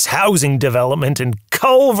high-class housing development in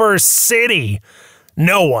Culver City?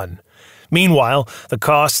 No one. Meanwhile, the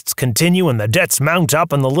costs continue and the debts mount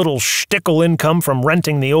up, and the little shtickle income from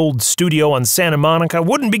renting the old studio on Santa Monica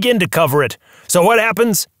wouldn't begin to cover it. So what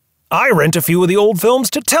happens? I rent a few of the old films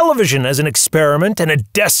to television as an experiment and a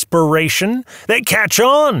desperation. They catch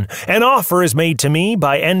on. An offer is made to me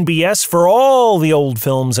by NBS for all the old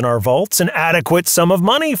films in our vaults, an adequate sum of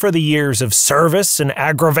money for the years of service and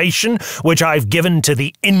aggravation which I've given to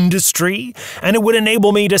the industry, and it would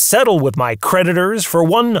enable me to settle with my creditors for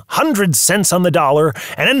 100 cents on the dollar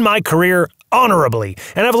and end my career honorably,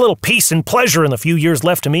 and have a little peace and pleasure in the few years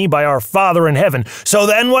left to me by our Father in heaven. So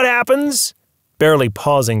then what happens? Barely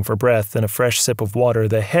pausing for breath and a fresh sip of water,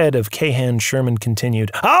 the head of Cahan Sherman continued,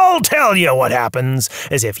 "I'll tell you what happens,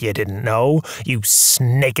 as if you didn't know, you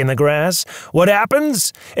snake in the grass. What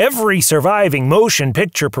happens? Every surviving motion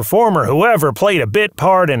picture performer who ever played a bit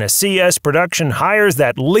part in a CS production hires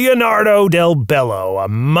that Leonardo del Bello, a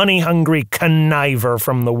money-hungry conniver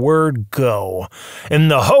from the word go, in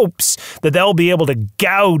the hopes that they'll be able to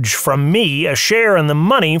gouge from me a share in the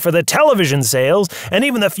money for the television sales and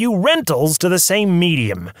even the few rentals to the same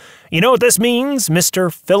medium. You know what this means, Mr.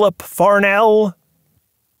 Philip Farnell?"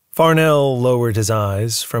 Farnell lowered his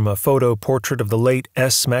eyes from a photo portrait of the late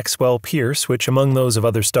S. Maxwell Pierce, which, among those of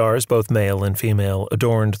other stars, both male and female,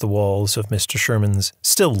 adorned the walls of Mr. Sherman's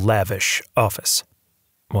still lavish office.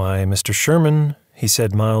 "Why, Mr. Sherman," he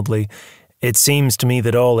said mildly, "it seems to me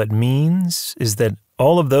that all it means is that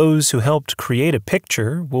all of those who helped create a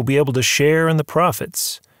picture will be able to share in the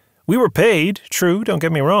profits. We were paid, true, don't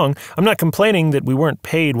get me wrong. I'm not complaining that we weren't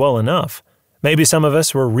paid well enough. Maybe some of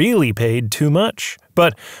us were really paid too much.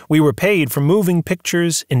 But we were paid for moving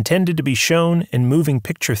pictures intended to be shown in moving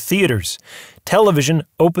picture theaters. Television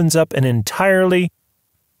opens up an entirely...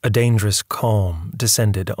 A dangerous calm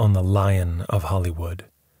descended on the Lion of Hollywood.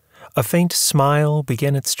 A faint smile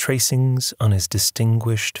began its tracings on his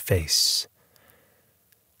distinguished face.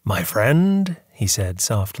 "My friend," he said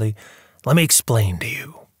softly, "let me explain to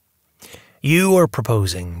you. You are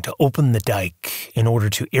proposing to open the dike in order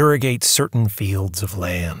to irrigate certain fields of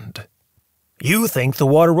land. You think the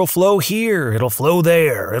water will flow here, it'll flow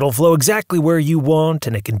there, it'll flow exactly where you want,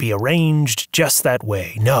 and it can be arranged just that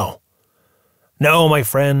way. No. No, my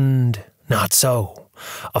friend, not so.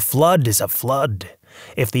 A flood is a flood,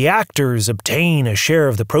 If the actors obtain a share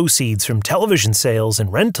of the proceeds from television sales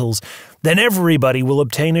and rentals, then everybody will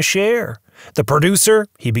obtain a share. The producer,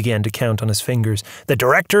 he began to count on his fingers, the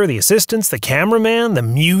director, the assistants, the cameraman, the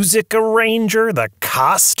music arranger, the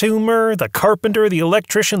costumer, the carpenter, the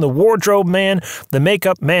electrician, the wardrobe man, the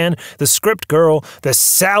makeup man, the script girl, the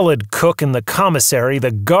salad cook and the commissary,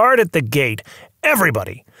 the guard at the gate.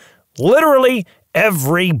 Everybody. Literally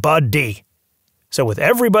everybody. So with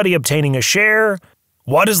everybody obtaining a share,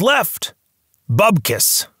 what is left?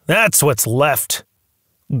 Bubkiss. That's what's left.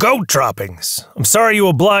 Goat droppings. I'm sorry you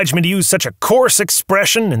obliged me to use such a coarse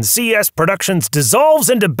expression, and CS Productions dissolves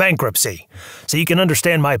into bankruptcy, so you can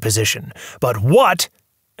understand my position. But what,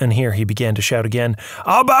 and here he began to shout again,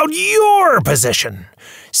 about your position?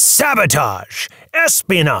 Sabotage,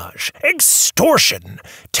 espionage, extortion,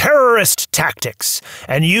 terrorist tactics,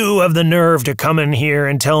 and you have the nerve to come in here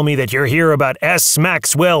and tell me that you're here about S.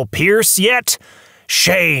 Maxwell Pierce yet?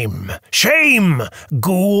 Shame! Shame!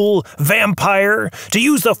 Ghoul! Vampire! To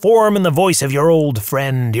use the form and the voice of your old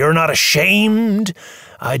friend, you're not ashamed?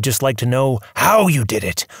 I'd just like to know how you did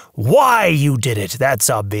it. Why you did it, that's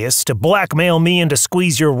obvious. To blackmail me and to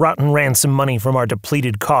squeeze your rotten ransom money from our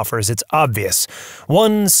depleted coffers, it's obvious.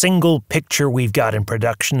 One single picture we've got in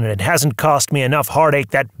production, and it hasn't cost me enough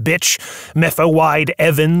heartache, that bitch, Mephiwide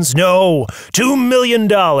Evans. No, $2 million,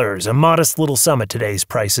 a modest little sum at today's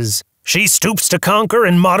prices. She stoops to conquer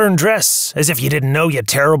in modern dress, as if you didn't know, you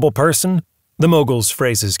terrible person. The mogul's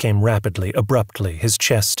phrases came rapidly, abruptly, his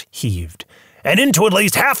chest heaved. And into at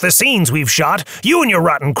least half the scenes we've shot, you and your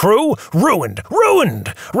rotten crew, ruined,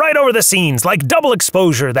 right over the scenes, like double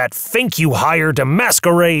exposure, that fink you hired to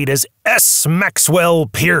masquerade as S. Maxwell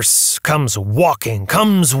Pierce comes walking,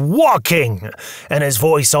 and his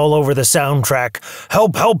voice all over the soundtrack,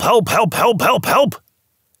 help, help, help, help, help, help, help.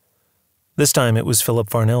 This time it was Philip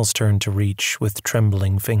Farnell's turn to reach with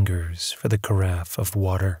trembling fingers for the carafe of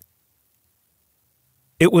water.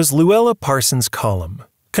 It was Luella Parsons' column,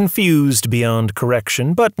 confused beyond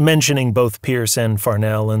correction, but mentioning both Pierce and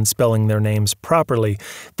Farnell and spelling their names properly,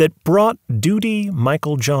 that brought Duty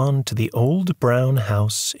Michael John to the old brown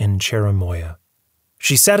house in Cherimoya.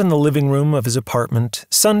 She sat in the living room of his apartment,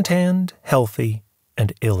 suntanned, healthy,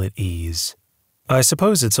 and ill at ease. I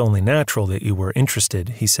suppose it's only natural that you were interested,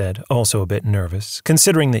 he said, also a bit nervous,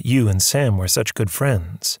 considering that you and Sam were such good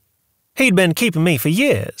friends. He'd been keeping me for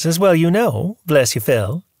years, as well you know, bless you,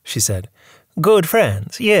 Phil, she said. Good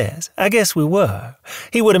friends, yes, I guess we were.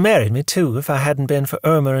 He would have married me, too, if I hadn't been for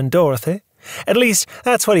Irma and Dorothy. At least,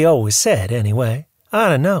 that's what he always said, anyway. I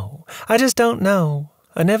don't know. I just don't know.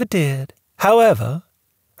 I never did. However,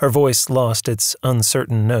 her voice lost its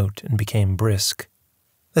uncertain note and became brisk.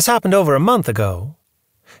 This happened over a month ago.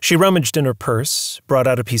 She rummaged in her purse, brought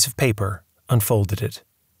out a piece of paper, unfolded it.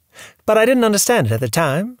 But I didn't understand it at the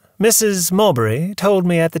time. Mrs. Mulberry told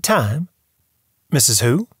me at the time. Mrs.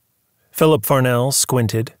 who? Philip Farnell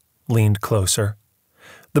squinted, leaned closer.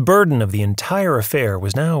 The burden of the entire affair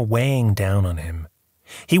was now weighing down on him.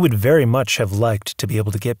 He would very much have liked to be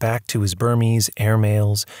able to get back to his Burmese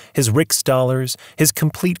airmails, his Rix dollars, his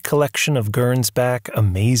complete collection of Gernsback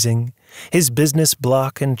amazing, his business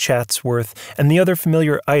block and Chatsworth, and the other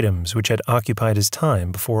familiar items which had occupied his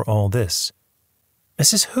time before all this.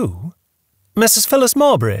 Mrs. who? Mrs. Phyllis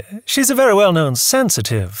Marbury. She's a very well-known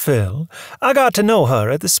sensitive, Phil. I got to know her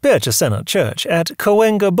at the Spiritual Center Church at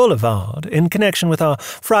Cahuenga Boulevard in connection with our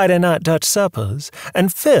Friday night Dutch suppers.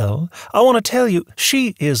 And Phil, I want to tell you,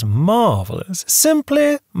 she is marvelous,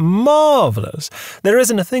 simply marvelous. There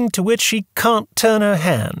isn't a thing to which she can't turn her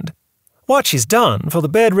hand. What she's done for the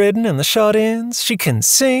bedridden and the shut-ins, she can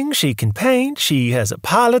sing, she can paint, she has a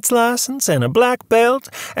pilot's license and a black belt,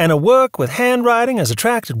 and her work with handwriting has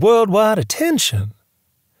attracted worldwide attention.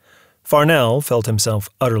 Farnell felt himself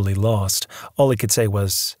utterly lost. All he could say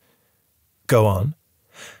was, "Go on."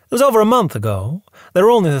 It was over a month ago. There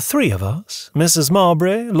were only the three of us, Mrs.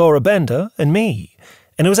 Marbury, Laura Bender, and me.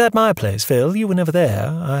 And it was at my place, Phil. You were never there.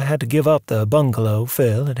 I had to give up the bungalow,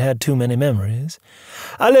 Phil. It had too many memories.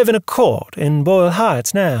 I live in a court in Boyle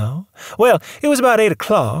Heights now. Well, it was about 8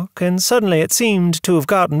 o'clock, and suddenly it seemed to have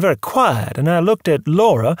gotten very quiet, and I looked at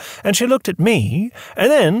Laura, and she looked at me,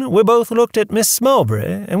 and then we both looked at Miss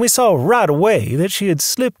Mulberry, and we saw right away that she had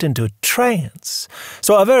slipped into a trance.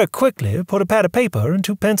 So I very quickly put a pad of paper and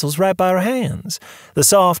 2 pencils right by her hands. The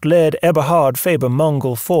soft lead Eberhard Faber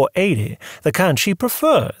Mongol 480, the kind she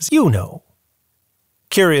prefers, you know.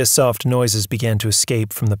 Curious soft noises began to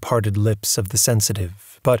escape from the parted lips of the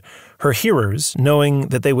sensitive, but her hearers, knowing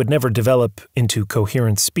that they would never develop into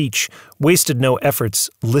coherent speech, wasted no efforts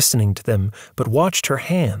listening to them, but watched her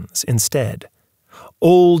hands instead.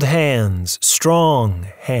 Old hands, strong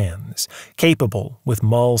hands, capable with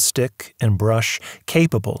maul stick and brush,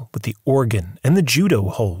 capable with the organ and the judo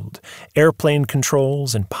hold, airplane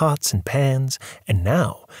controls and pots and pans, and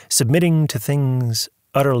now submitting to things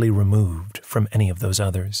utterly removed from any of those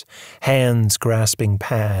others. Hands grasping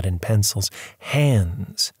pad and pencils,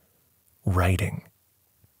 hands writing.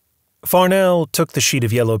 Farnell took the sheet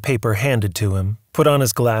of yellow paper handed to him, put on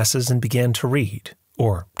his glasses, and began to read,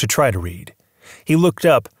 or to try to read. He looked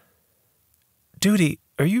up. "Duty,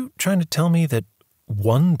 are you trying to tell me that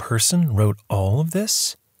one person wrote all of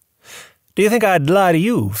this?" "Do you think I'd lie to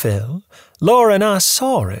you, Phil? Laura and I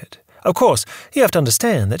saw it. Of course, you have to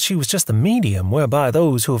understand that she was just the medium whereby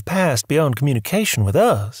those who have passed beyond communication with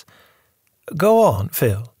us." "Go on,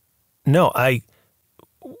 Phil." "No,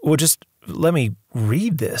 well, just let me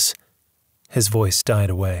read this." His voice died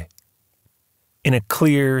away. In a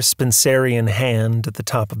clear Spencerian hand at the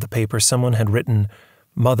top of the paper, someone had written,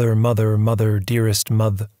 "Mother, mother, mother, dearest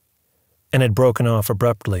mother," and had broken off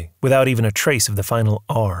abruptly, without even a trace of the final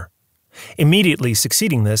R. Immediately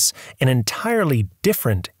succeeding this, an entirely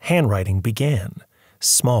different handwriting began,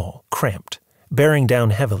 small, cramped, bearing down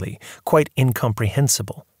heavily, quite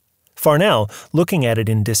incomprehensible. Farnell, looking at it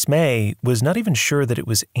in dismay, was not even sure that it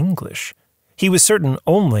was English. He was certain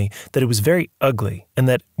only that it was very ugly, and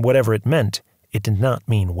that, whatever it meant, it did not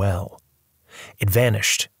mean well. It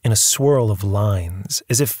vanished in a swirl of lines,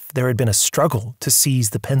 as if there had been a struggle to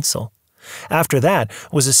seize the pencil. After that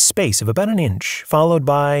was a space of about an inch, followed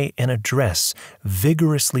by an address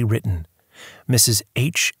vigorously written, "Mrs.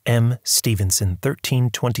 H. M. Stevenson,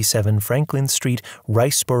 1327 Franklin Street,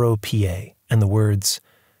 Riceboro, PA," and the words,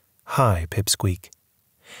 "Hi, Pipsqueak."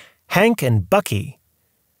 Hank and Bucky.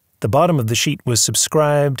 The bottom of the sheet was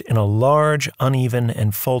subscribed in a large, uneven,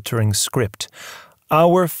 and faltering script.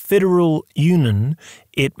 "Our Federal Union,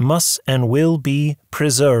 it must and will be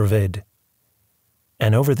preserved."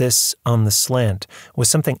 And over this, on the slant, was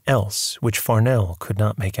something else which Farnell could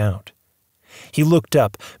not make out. He looked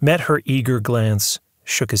up, met her eager glance,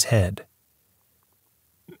 shook his head.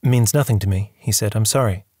 "Means nothing to me," he said. "I'm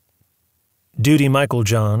sorry." Duty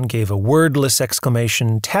Michaeljohn gave a wordless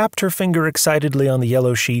exclamation, tapped her finger excitedly on the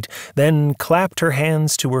yellow sheet, then clapped her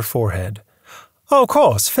hands to her forehead. "Oh, of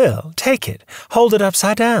course, Phil, take it. Hold it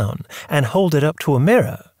upside down, and hold it up to a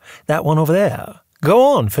mirror. That one over there. Go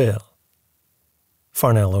on, Phil."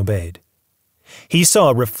 Farnell obeyed. He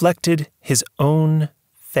saw reflected his own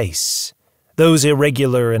face, those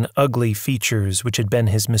irregular and ugly features which had been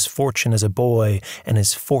his misfortune as a boy and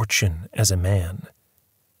his fortune as a man.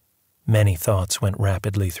 Many thoughts went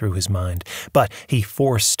rapidly through his mind, but he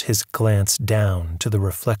forced his glance down to the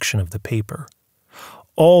reflection of the paper.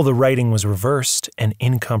 All the writing was reversed and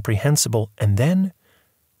incomprehensible, and then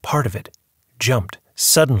part of it jumped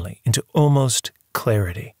suddenly into almost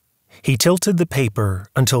clarity. He tilted the paper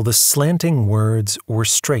until the slanting words were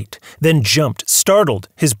straight, then jumped, startled,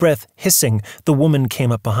 his breath hissing. The woman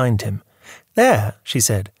came up behind him. "There," she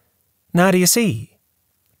said. "Now do you see?"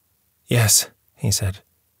 "Yes," he said.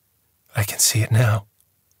 "I can see it now."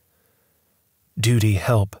 "Duty,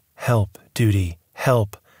 help, help, duty,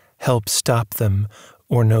 help, help stop them,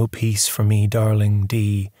 or no peace for me, darling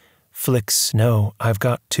D. Flicks, no, I've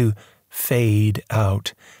got to fade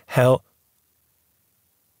out. Help."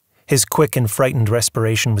 His quick and frightened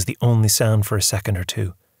respiration was the only sound for a second or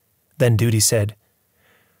two. Then Duty said,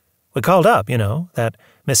 "We called up, that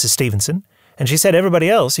Mrs. Stevenson, and she said everybody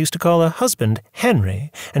else used to call her husband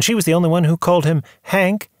Henry, and she was the only one who called him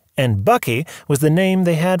Hank, and Bucky was the name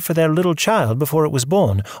they had for their little child before it was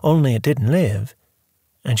born, only it didn't live.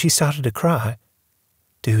 And she started to cry.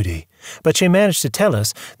 Duty. But she managed to tell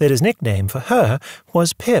us that his nickname for her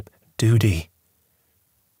was Pip. Duty.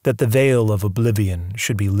 That the veil of oblivion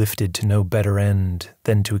should be lifted to no better end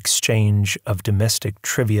than to exchange of domestic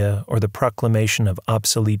trivia or the proclamation of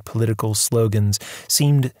obsolete political slogans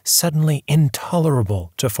seemed suddenly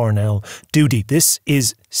intolerable to Farnell. Duty, this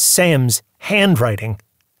is Sam's handwriting.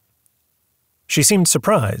 She seemed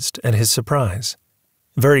surprised at his surprise.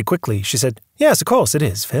 Very quickly, she said, "Yes, of course it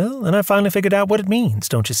is, Phil, and I finally figured out what it means,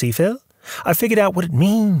 don't you see, Phil? I figured out what it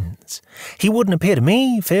means. He wouldn't appear to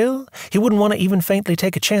me, Phil. He wouldn't want to even faintly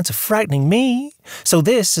take a chance of frightening me. So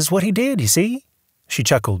this is what he did, you see?" She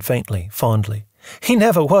chuckled faintly, fondly. "He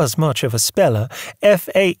never was much of a speller.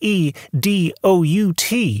 Faedout.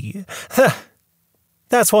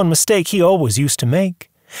 That's one mistake he always used to make.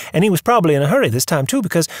 And he was probably in a hurry this time, too,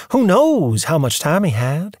 because who knows how much time he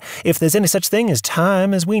had, if there's any such thing as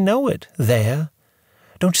time as we know it, there.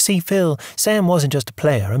 Don't you see, Phil, Sam wasn't just a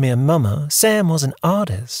player, a mere mummer. Sam was an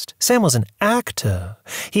artist. Sam was an actor.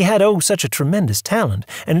 He had, such a tremendous talent,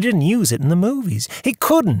 and he didn't use it in the movies. He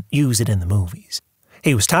couldn't use it in the movies.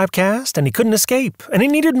 He was typecast, and he couldn't escape, and he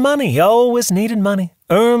needed money. He always needed money.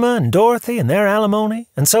 Irma and Dorothy and their alimony.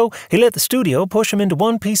 And so he let the studio push him into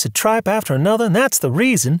one piece of tripe after another, and that's the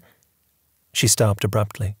reason. She stopped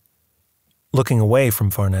abruptly. Looking away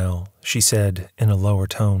from Farnell, she said in a lower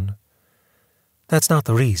tone, "That's not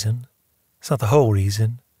the reason. It's not the whole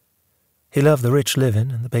reason. He loved the rich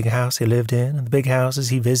living and the big house he lived in and the big houses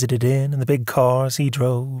he visited in and the big cars he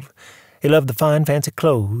drove. He loved the fine fancy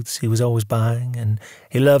clothes he was always buying, and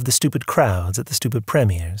he loved the stupid crowds at the stupid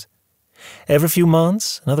premieres. Every few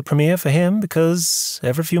months, another premiere for him, because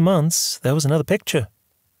every few months there was another picture."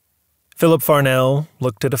 Philip Farnell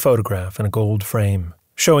looked at a photograph in a gold frame,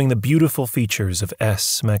 showing the beautiful features of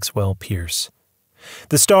S. Maxwell Pierce.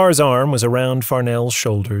 The star's arm was around Farnell's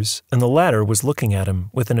shoulders, and the latter was looking at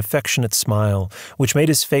him with an affectionate smile, which made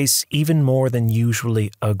his face even more than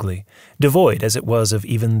usually ugly, devoid as it was of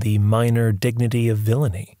even the minor dignity of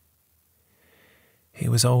villainy. "He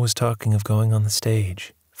was always talking of going on the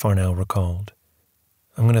stage," Farnell recalled.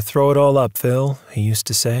 "I'm going to throw it all up, Phil," he used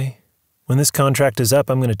to say. "When this contract is up,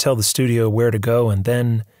 I'm going to tell the studio where to go, and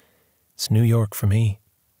then it's New York for me.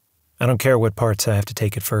 I don't care what parts I have to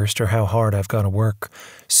take at first or how hard I've got to work.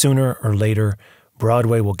 Sooner or later,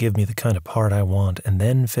 Broadway will give me the kind of part I want, and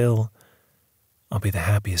then, Phil, I'll be the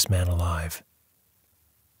happiest man alive."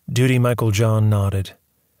 Duty Michael John nodded.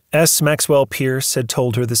 S. Maxwell Pierce had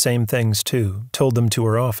told her the same things, too, told them to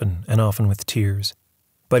her often, and often with tears.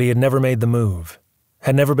 But he had never made the move,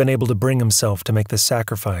 had never been able to bring himself to make the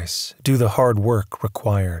sacrifice, do the hard work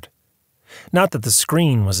required. Not that the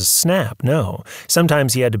screen was a snap, no.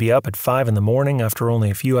 Sometimes he had to be up at 5 a.m. after only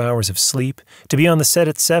a few hours of sleep, to be on the set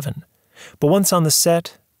at 7. But once on the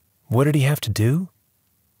set, what did he have to do?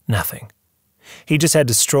 Nothing. He just had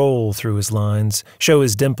to stroll through his lines, show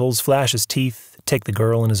his dimples, flash his teeth, take the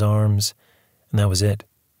girl in his arms, and that was it.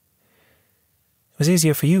 "It was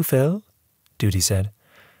easier for you, Phil," Duty said.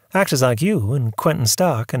 "Actors like you and Quentin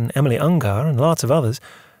Stark and Emily Ungar and lots of others,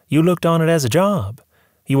 you looked on it as a job.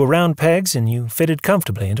 You were round pegs and you fitted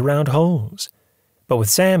comfortably into round holes. But with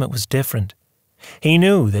Sam it was different. He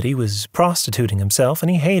knew that he was prostituting himself and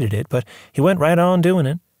he hated it, but he went right on doing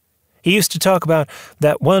it. He used to talk about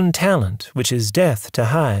that one talent which is death to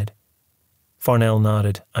hide." Farnell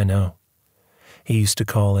nodded. "I know. He used to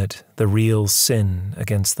call it the real sin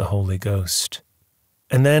against the Holy Ghost."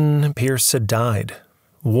 And then Pierce had died,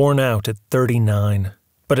 worn out at 39.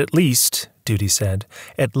 But at least, Duty said,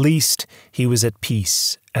 at least he was at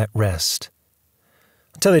peace, at rest.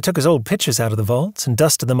 Until they took his old pictures out of the vaults and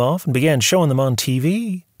dusted them off and began showing them on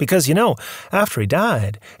TV. Because, after he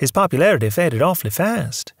died, his popularity faded awfully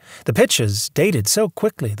fast. The pictures dated so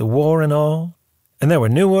quickly, the war and all. And there were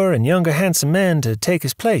newer and younger handsome men to take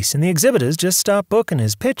his place, and the exhibitors just stopped booking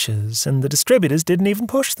his pictures, and the distributors didn't even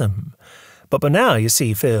push them. But now, you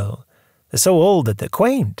see, Phil, they're so old that they're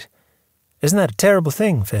quaint. Isn't that a terrible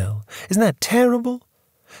thing, Phil? Isn't that terrible?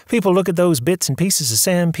 People look at those bits and pieces of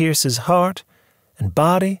Sam Pierce's heart and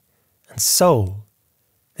body and soul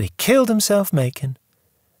that he killed himself making,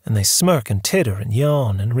 and they smirk and titter and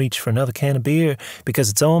yawn and reach for another can of beer because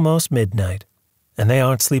it's almost midnight, and they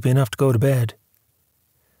aren't sleepy enough to go to bed.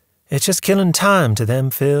 It's just killing time to them,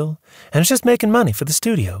 Phil, and it's just making money for the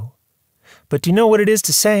studio. But do you know what it is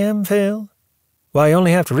to Sam, Phil? Why, I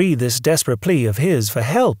only have to read this desperate plea of his for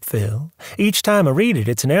help, Phil. Each time I read it,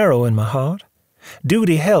 it's an arrow in my heart.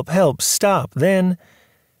 Duty, help, help, stop, then.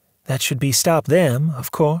 That should be stop them,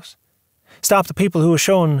 of course. Stop the people who are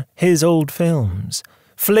showing his old films.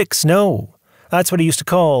 Flicks, no. That's what he used to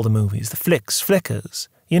call the movies, the flicks, flickers.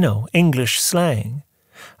 English slang.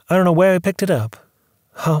 I don't know where he picked it up.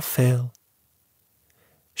 Oh, Phil.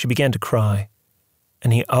 She began to cry,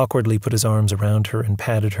 and he awkwardly put his arms around her and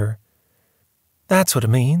patted her. That's what it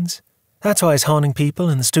means. That's why he's haunting people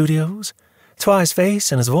in the studios. It's why his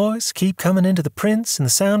face and his voice keep coming into the prints and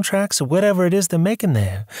the soundtracks of whatever it is they're making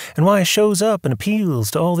there, and why he shows up and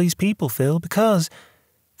appeals to all these people, Phil, because,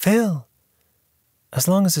 Phil, as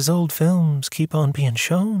long as his old films keep on being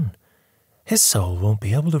shown, his soul won't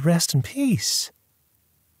be able to rest in peace.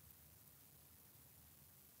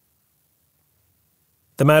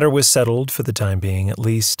 The matter was settled, for the time being at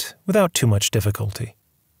least, without too much difficulty.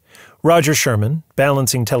 Roger Sherman,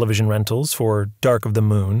 balancing television rentals for Dark of the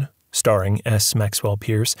Moon, starring S. Maxwell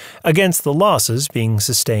Pierce, against the losses being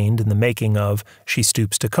sustained in the making of She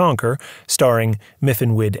Stoops to Conquer, starring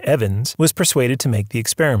Miffin Wid Evans, was persuaded to make the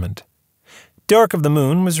experiment. Dark of the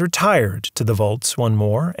Moon was retired to the vaults one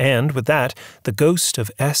more, and with that, the ghost of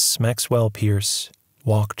S. Maxwell Pierce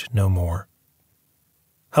walked no more.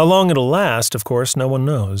 How long it'll last, of course, no one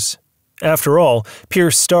knows. After all,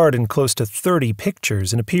 Pierce starred in close to 30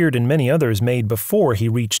 pictures and appeared in many others made before he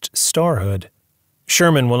reached starhood.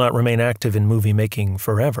 Sherman will not remain active in movie making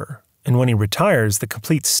forever, and when he retires, the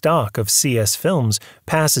complete stock of CS films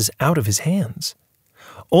passes out of his hands.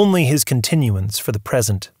 Only his continuance for the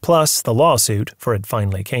present, plus the lawsuit, for it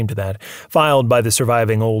finally came to that, filed by the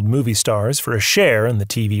surviving old movie stars for a share in the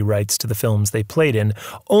TV rights to the films they played in,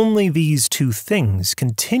 only these two things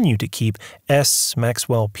continue to keep S.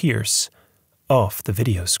 Maxwell Pierce off the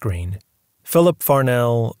video screen. Philip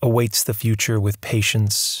Farnell awaits the future with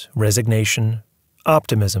patience, resignation,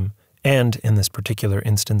 optimism, and, in this particular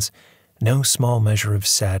instance, no small measure of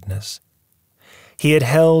sadness. He had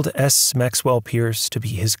held S. Maxwell Pierce to be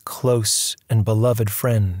his close and beloved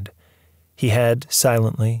friend. He had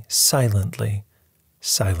silently,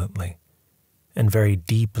 and very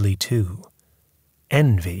deeply too,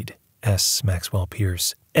 envied S. Maxwell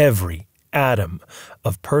Pierce every atom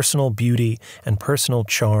of personal beauty and personal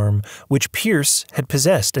charm which Pierce had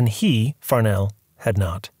possessed and he, Farnell, had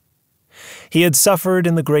not. He had suffered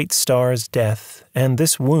in the great star's death, and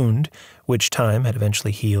this wound, which time had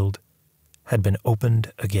eventually healed, had been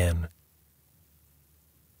opened again.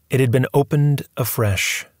 It had been opened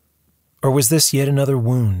afresh. Or was this yet another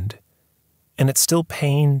wound? And it still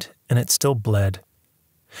pained, and it still bled.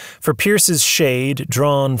 For Pierce's shade,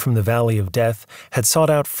 drawn from the valley of death, had sought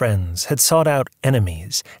out friends, had sought out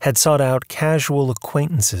enemies, had sought out casual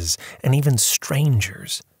acquaintances, and even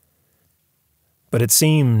strangers. But it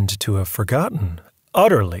seemed to have forgotten,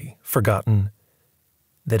 utterly forgotten,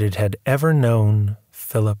 that it had ever known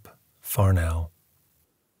Philip Farnell.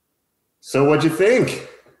 So what'd you think?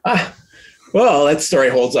 Well, that story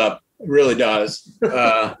holds up. It really does.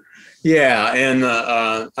 Yeah, and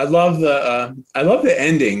I love the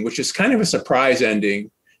ending, which is kind of a surprise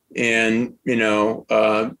ending, and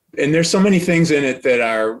and there's so many things in it that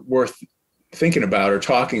are worth thinking about or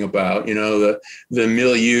talking about. The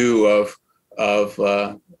milieu of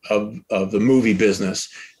the movie business,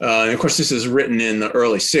 and of course this is written in the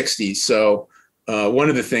early '60s. So one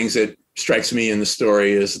of the things that strikes me in the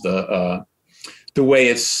story is the way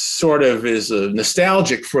it sort of is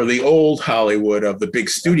nostalgic for the old Hollywood of the big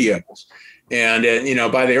studios. And,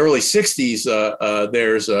 by the early 60s,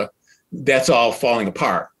 that's all falling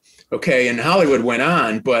apart. Okay. And Hollywood went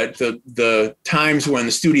on, but the times when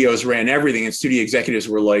the studios ran everything and studio executives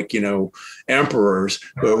were like, emperors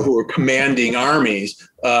who were commanding armies.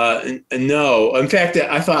 No, in fact,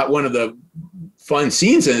 I thought one of the fun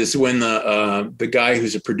scenes in this when the guy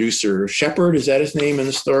who's a producer, Shepard, is that his name in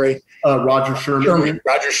the story? Roger Sherman.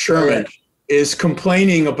 Roger Sherman is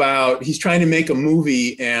complaining about, he's trying to make a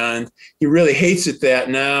movie and he really hates it that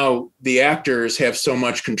now the actors have so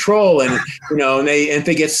much control and and if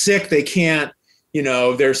they get sick they can't,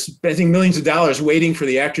 they're spending millions of dollars waiting for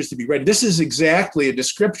the actors to be ready. This is exactly a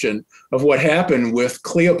description of what happened with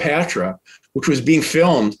Cleopatra, which was being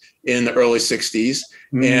filmed in the early 60s.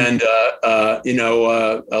 And,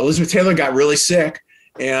 Elizabeth Taylor got really sick.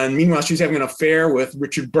 And meanwhile, she was having an affair with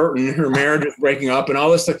Richard Burton. Her marriage was breaking up and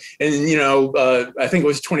all this stuff. And, I think it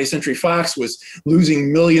was 20th Century Fox was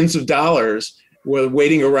losing millions of dollars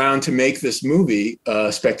waiting around to make this movie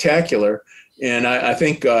spectacular. And I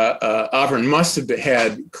think Avram must have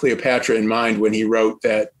had Cleopatra in mind when he wrote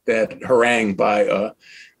that harangue by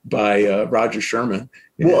Roger Sherman.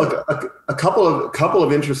 Well, a couple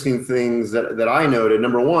of interesting things that I noted.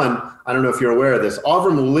 Number one, I don't know if you're aware of this.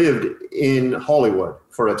 Avram lived in Hollywood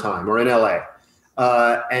for a time, or in LA,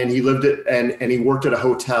 and he lived at and he worked at a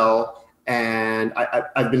hotel. And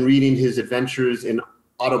I've been reading his adventures in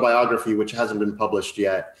autobiography, which hasn't been published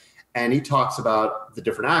yet. And he talks about the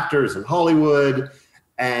different actors in Hollywood,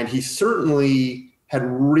 and he certainly had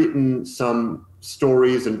written some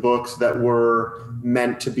stories and books that were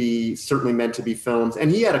meant to be films.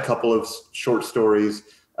 And he had a couple of short stories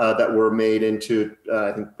that were made into,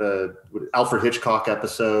 I think, the Alfred Hitchcock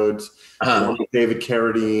episodes, David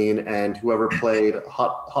Carradine, and whoever played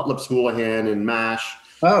Hot Lips Houlihan in MASH,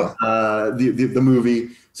 the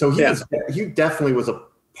movie. So he definitely was a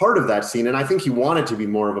part of that scene. And I think he wanted to be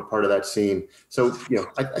more of a part of that scene. So,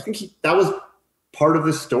 I think that was part of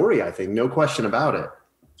the story, I think, no question about it.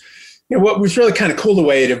 What was really kind of cool, the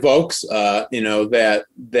way it evokes, that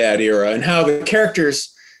era and how the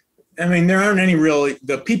characters, there aren't any really,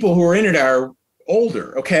 the people who are in it are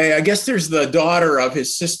older. Okay. I guess there's the daughter of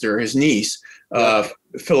his sister, his niece,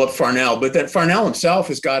 Philip Farnell, but that Farnell himself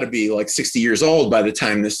has got to be like 60 years old by the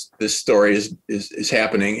time this story is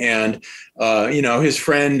happening. And, his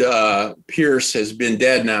friend Pierce has been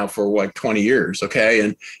dead now for what, 20 years.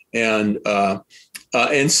 Okay. And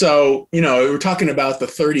so, we're talking about the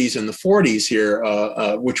 30s and the 40s here,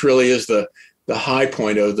 which really is the high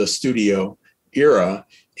point of the studio era.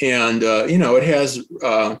 And, it has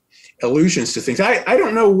allusions to things. I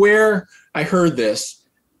don't know where I heard this.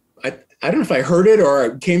 I don't know if I heard it or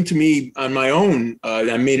it came to me on my own.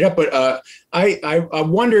 I made it up, but I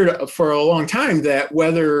wondered for a long time that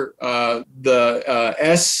whether the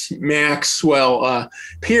S. Maxwell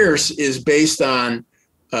Pierce is based on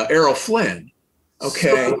Errol Flynn.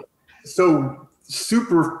 Okay. So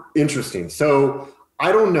super interesting. So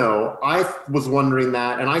I don't know. I was wondering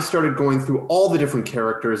that, and I started going through all the different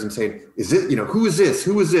characters and saying, "Is it? Who is this?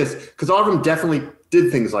 Who is this?" Because Avram definitely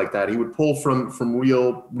did things like that. He would pull from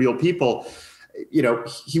real people.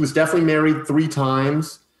 He was definitely married 3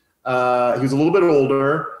 times. He was a little bit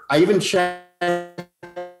older. I even checked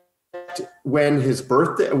when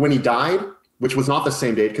he died, which was not the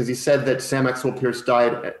same date, because he said that Sam Maxwell Pierce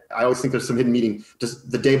died. I always think there's some hidden meaning,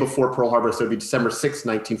 just the day before Pearl Harbor, so it'd be December 6th,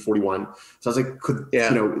 1941. So I was like,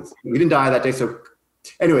 we didn't die that day. So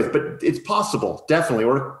anyways, but it's possible, definitely,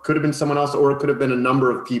 or it could have been someone else, or it could have been a number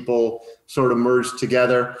of people sort of merged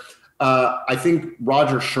together. I think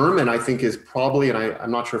Roger Sherman, is probably, and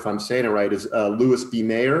I'm not sure if I'm saying it right, is Louis B.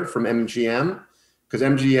 Mayer from MGM, because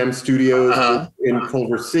MGM Studios in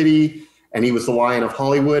Culver City, and he was the Lion of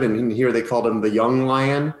Hollywood, and here they called him the Young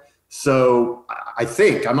Lion. So I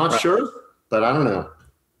think, I'm not sure, but I don't know.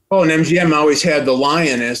 Oh, and MGM always had the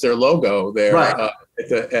lion as their logo there. Right.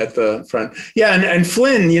 At the front. Yeah. And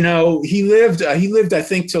Flynn, he lived, I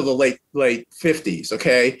think, till the late 50s.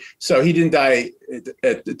 Okay. So he didn't die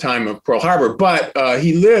at the time of Pearl Harbor, but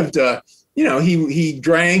he lived, he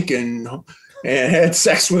drank and had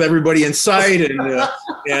sex with everybody in sight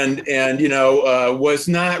and was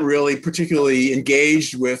not really particularly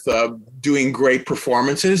engaged with doing great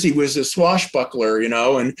performances. He was a swashbuckler,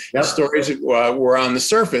 and his stories were on the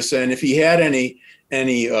surface. And if he had any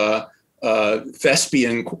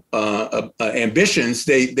thespian ambitions,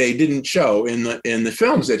 they didn't show in the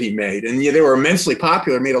films that he made, and they were immensely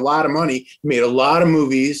popular. Made a lot of money, made a lot of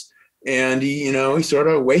movies, and he sort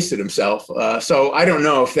of wasted himself. So I don't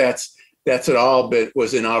know if that's at all, but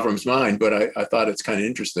was in Avram's mind. But I thought it's kind of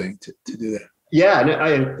interesting to do that. Yeah,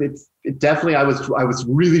 and it definitely. I was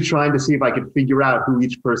really trying to see if I could figure out who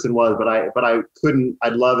each person was, but I couldn't.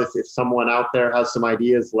 I'd love if someone out there has some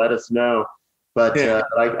ideas, let us know. But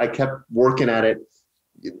I kept working at it.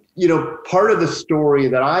 Part of the story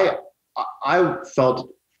that I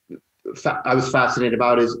felt I was fascinated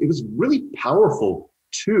about is it was really powerful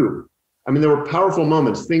too. I mean, there were powerful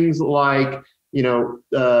moments. Things like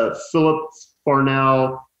Philip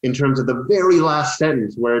Farnell, in terms of the very last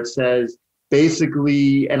sentence where it says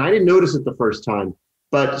basically, and I didn't notice it the first time,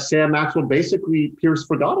 but Sam Maxwell basically Pierce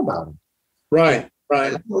forgot about him. Right.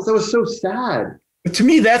 That was so sad. But to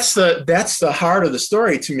me, that's the heart of the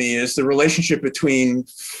story. To me, is the relationship between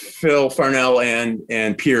Phil Farnell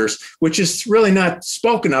and Pierce, which is really not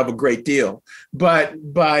spoken of a great deal.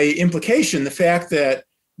 But by implication, the fact that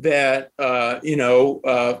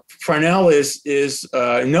Farnell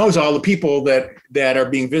knows all the people that are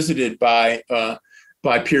being visited by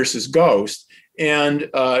Pierce's ghost, and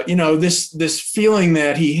this feeling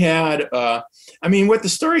that he had. What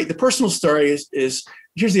the personal story is.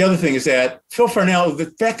 Here's the other thing is that Phil Farnell, the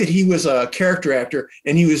fact that he was a character actor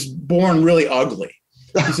and he was born really ugly.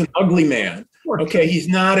 He's an ugly man. Okay, he's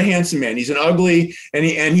not a handsome man. He's an ugly, and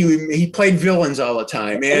he played villains all the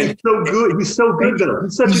time. And he's so good. He's so good though.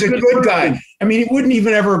 He's a good guy. He wouldn't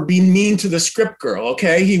even ever be mean to the script girl.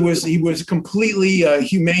 Okay, he was completely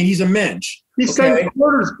humane. He's a mensch. He sends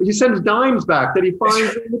quarters. He sends dimes back that he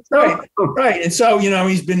finds. Right. And so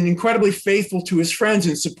he's been incredibly faithful to his friends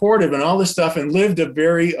and supportive and all this stuff, and lived a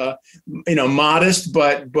very modest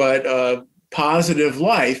but positive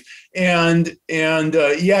life. And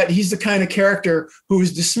yet he's the kind of character who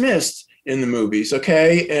is dismissed in the movies.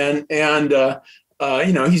 Okay, and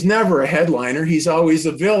he's never a headliner. He's always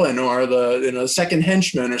a villain or the second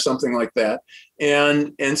henchman or something like that.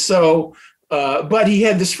 And so, but he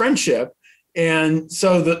had this friendship. And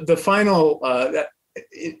so the final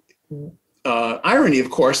irony, of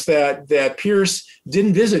course, that Pierce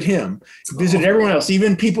didn't visit him, visited everyone else,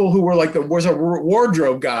 even people who were like was a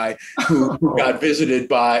wardrobe guy who got visited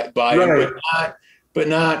by right. him, but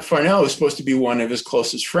not Farnell, who's supposed to be one of his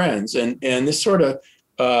closest friends. And this sort of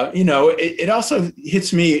it also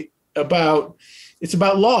hits me it's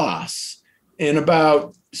about loss. and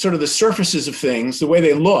about sort of the surfaces of things, the way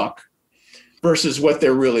they look versus what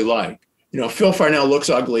they're really like. Phil Farnell looks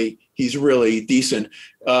ugly. He's really decent.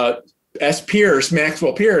 S. Pierce,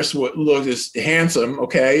 Maxwell Pierce, looks handsome,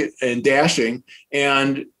 okay, and dashing,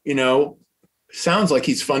 and sounds like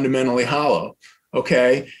he's fundamentally hollow,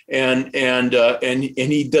 okay, and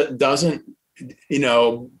he doesn't,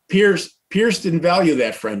 Pierce didn't value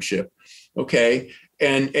that friendship, okay,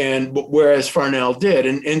 and whereas Farnell did,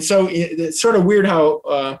 and so it's sort of weird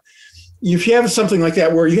how if you have something like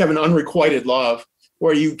that where you have an unrequited love,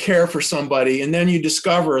 where you care for somebody, and then you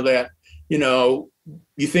discover that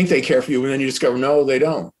you think they care for you, and then you discover, no, they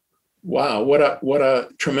don't. Wow, what a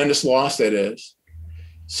tremendous loss that is.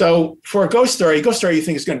 So for a ghost story you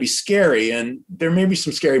think it's going to be scary, and there may be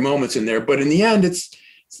some scary moments in there, but in the end, it's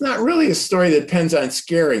not really a story that depends on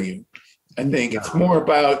scaring you. I think it's more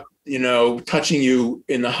about, touching you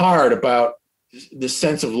in the heart, about the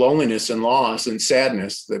sense of loneliness and loss and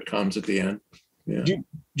sadness that comes at the end. Yeah.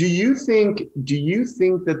 Do you think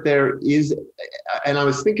that there is, and I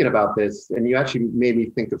was thinking about this, and you actually made me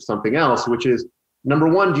think of something else, which is, number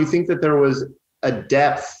one, do you think that there was a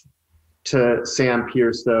depth to Sam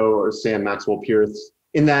Pierce, though, or Sam Maxwell Pierce,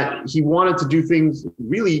 in that he wanted to do things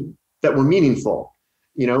really that were meaningful?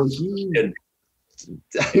 He wants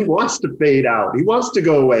to fade out. He wants to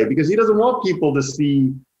go away because he doesn't want people to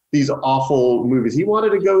see these awful movies. He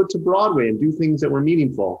wanted to go to Broadway and do things that were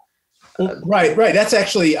meaningful. Right. That's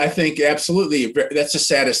actually, I think, absolutely, that's the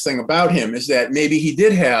saddest thing about him, is that maybe he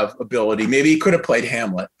did have ability. Maybe he could have played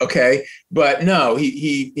Hamlet, okay? But no,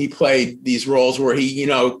 he played these roles where he,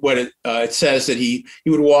 what it says that he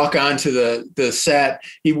would walk onto the set,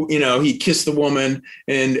 he'd kiss the woman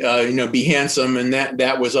and, be handsome, and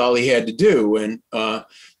that was all he had to do. And,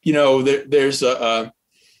 there's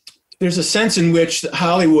a sense in which the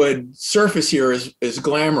Hollywood surface here is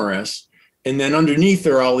glamorous. And then underneath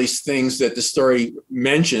there are all these things that the story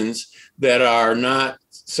mentions that are not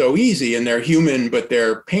so easy, and they're human, but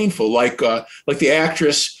they're painful. Like the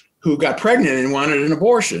actress who got pregnant and wanted an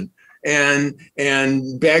abortion, and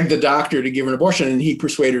begged the doctor to give an abortion, and he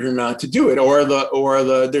persuaded her not to do it. Or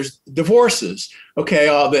there's divorces, okay,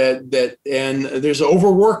 all that, and there's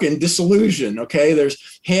overwork and disillusion, okay.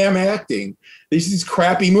 There's ham acting. These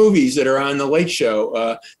crappy movies that are on the Late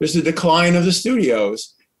Show. There's the decline of the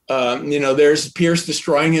studios. There's Pierce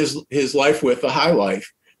destroying his life with the high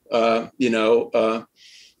life.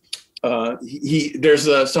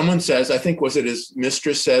 Someone says, I think, was it his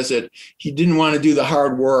mistress, says that he didn't want to do the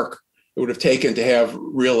hard work it would have taken to have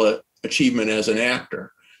real achievement as an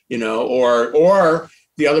actor, or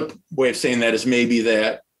the other way of saying that is maybe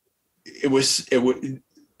that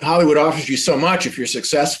Hollywood offers you so much if you're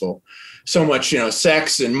successful. So much,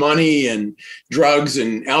 sex and money and drugs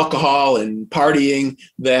and alcohol and partying,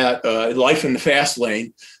 that life in the fast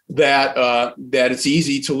lane, that it's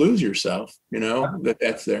easy to lose yourself,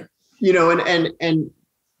 that's there. And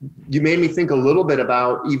you made me think a little bit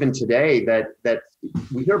about, even today, that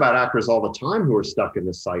we hear about actors all the time who are stuck in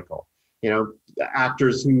this cycle.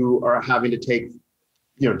 Actors who are having to take,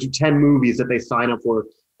 do 10 movies that they sign up for,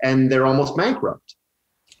 and they're almost bankrupt.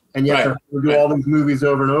 And yet we do all these movies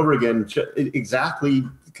over and over again, exactly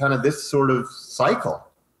kind of this sort of cycle.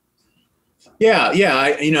 Yeah.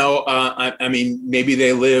 I mean, maybe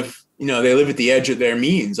they live at the edge of their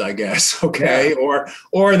means, I guess. Okay. Yeah.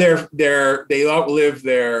 Or they outlive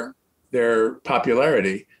their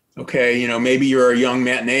popularity. Okay. Maybe you're a young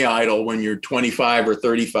matinee idol when you're 25 or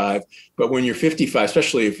 35, but when you're 55,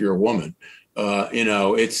 especially if you're a woman,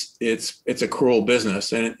 it's a cruel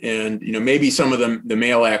business, and maybe some of the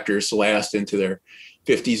male actors last into their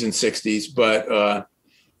 50s and 60s,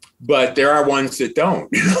 but there are ones that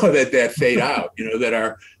don't, that fade out,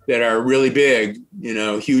 that are really big,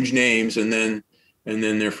 huge names, and then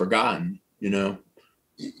they're forgotten. You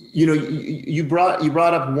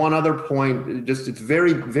brought up one other point. Just, it's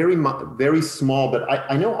very, very, very small, but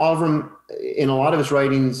I know Avram, in a lot of his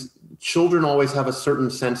writings, children always have a certain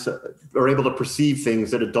sense are able to perceive things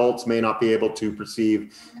that adults may not be able to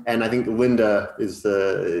perceive. And I think Linda is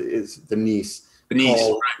the niece.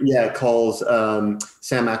 Calls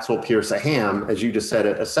Sam Maxwell Pierce a ham, as you just said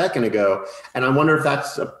a second ago. And I wonder if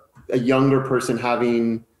that's a younger person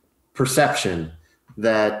having perception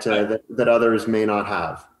that others may not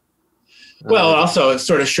have. Well, also it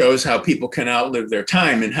sort of shows how people can outlive their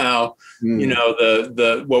time, and how,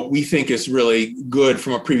 the what we think is really good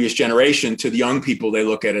from a previous generation, to the young people, they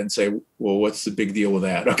look at it and say, well, what's the big deal with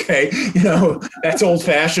that? Okay. That's old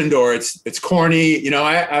fashioned, or it's corny.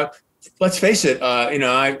 I let's face it.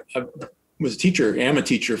 was a teacher, am a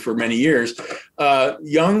teacher for many years.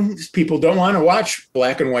 Young people don't want to watch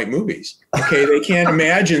black and white movies. Okay, they can't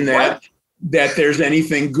imagine that there's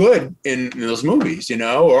anything good in those movies, you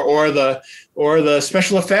know, or the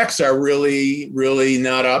special effects are really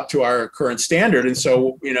not up to our current standard, and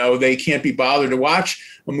so, you know, they can't be bothered to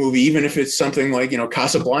watch a movie, even if it's something like, you know,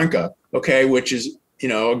 Casablanca, okay, which is, you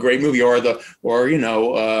know, a great movie, or the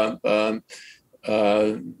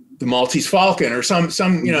Maltese Falcon, or some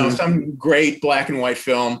you know, some great black and white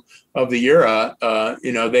film of the era.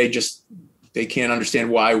 You know, they can't understand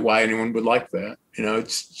why anyone would like that. You know,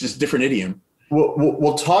 it's just different idiom.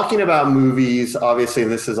 Well, talking about movies, obviously,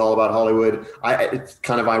 and this is all about Hollywood. It's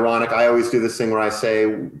kind of ironic. I always do this thing where I say,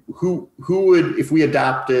 who would, if we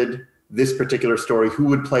adapted this particular story, who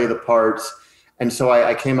would play the parts? And so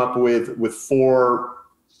I came up with four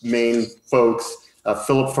main folks: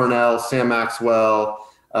 Philip Farnell, Sam Maxwell,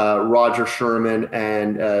 Roger Sherman,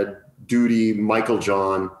 and Duty Michael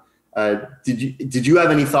John. Did you have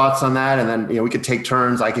any thoughts on that? And then, you know, we could take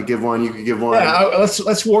turns. I could give one, you could give one. Yeah,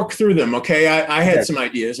 let's work through them. Okay, I had some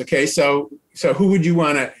ideas. Okay, so who would you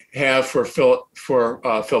want to have for Phil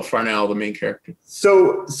Farnell, the main character?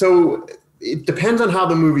 So it depends on how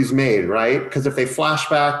the movie's made, right? Because if they flash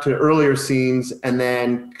back to earlier scenes and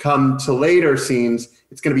then come to later scenes,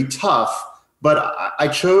 it's going to be tough. But I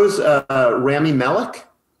chose Rami Malek,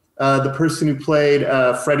 the person who played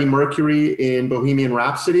Freddie Mercury in Bohemian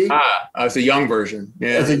Rhapsody. As a young version. Yeah.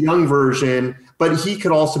 As a young version, but he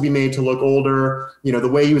could also be made to look older. You know, the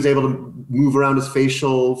way he was able to move around his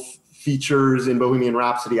facial features in Bohemian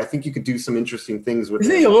Rhapsody, I think you could do some interesting things with.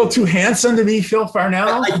 Isn't he a little too handsome to be Phil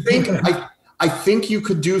Farnell? I think you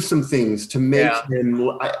could do some things to make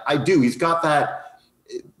him. I do. He's got that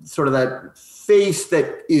sort of that face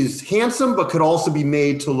that is handsome, but could also be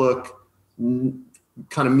made to look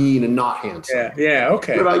kind of mean and not handsome. Yeah.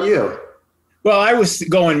 Okay. What about you? Well, I was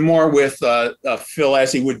going more with Phil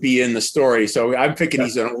as he would be in the story. So I'm thinking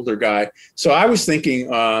he's an older guy. So I was thinking,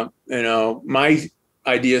 you know, my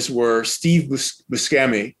ideas were Steve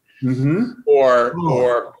Buscemi or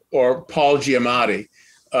Paul Giamatti,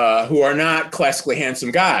 who are not classically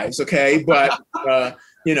handsome guys. Okay, but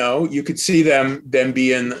you know, you could see them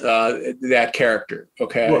being that character.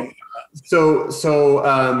 Okay. Well, so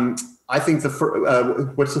I think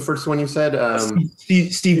what's the first one you said?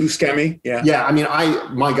 Steve Buscemi. Yeah. Yeah. I mean,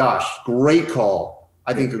 my gosh, great call.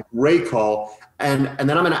 I think a great call. And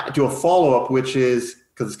then I'm going to do a follow-up, which is,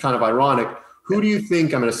 because it's kind of ironic. Who do you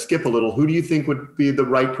think, I'm going to skip a little, who do you think would be the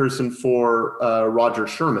right person for Roger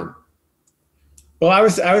Sherman? Well, I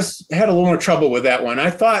had a little more trouble with that one. I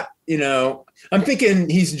thought, you know, I'm thinking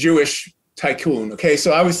he's a Jewish tycoon. Okay.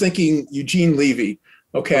 So I was thinking Eugene Levy.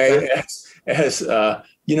 Okay. As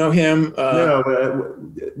you know him?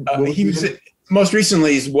 He was most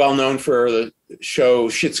recently. He's well known for the show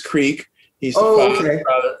Schitt's Creek. He's the father.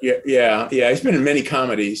 Yeah. He's been in many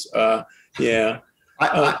comedies. I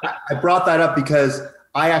brought that up because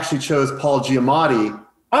I actually chose Paul Giamatti.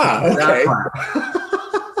 Okay.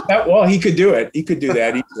 Well, he could do it. He could do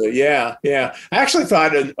that easily. Yeah. I actually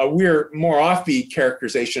thought a weird, more offbeat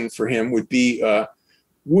characterization for him would be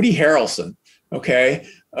Woody Harrelson. Okay.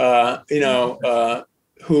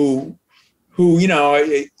 Who you know,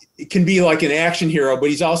 it can be like an action hero, but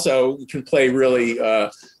he's also can play really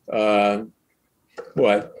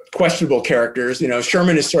questionable characters. You know,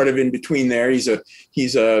 Sherman is sort of in between there. He's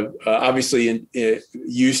obviously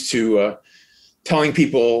used to telling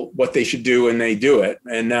people what they should do, and they do it.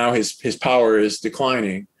 And now his power is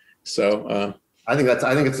declining. So I think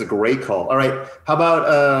it's a great call. All right, how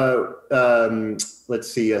about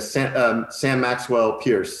let's see, Sam Maxwell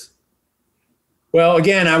Pierce. Well,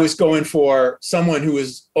 again, I was going for someone who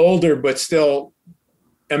was older, but still,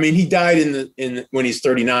 I mean, he died when he's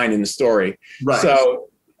 39 in the story. Right. So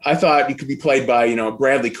I thought he could be played by, you know,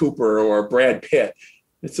 Bradley Cooper or Brad Pitt.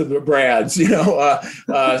 It's the Brads, you know,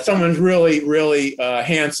 someone's really, really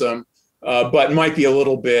handsome, but might be a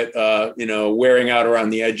little bit, you know, wearing out around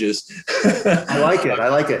the edges. I like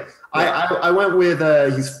it. I went with,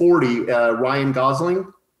 he's 40, Ryan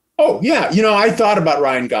Gosling. Oh, yeah. You know, I thought about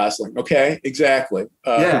Ryan Gosling. Okay, exactly.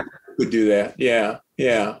 Would do that. Yeah.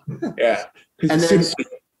 And then,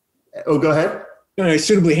 go ahead. You know, he's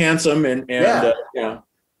suitably handsome and.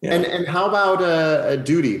 And how about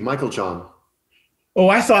Duty, Michael John? Oh,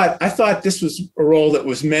 I thought this was a role that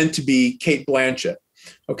was meant to be Cate Blanchett.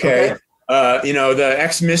 Okay. You know, the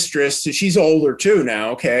ex-mistress, she's older too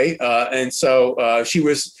now. Okay. And so she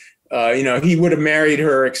was. You know, he would have married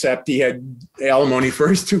her, except he had alimony for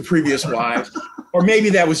his two previous wives. Or maybe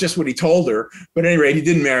that was just what he told her. But at any rate, he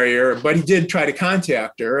didn't marry her, but he did try to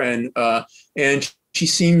contact her. And she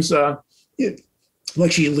seems, you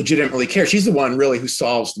like she legitimately cares. She's the one really who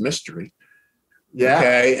solves the mystery. Yeah.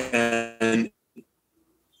 Okay.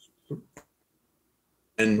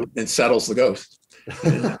 And settles the ghost.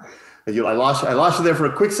 Yeah. I lost you there for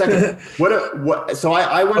a quick second. So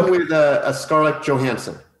I went with a Scarlett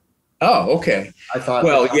Johansson. Oh, okay. I thought.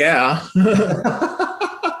 Well, yeah.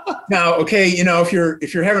 Now, okay, if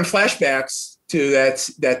you're having flashbacks to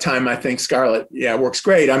that time, I think Scarlett, works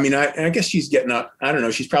great. I mean, I guess she's getting up. I don't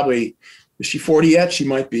know. She's probably, is she 40 yet? She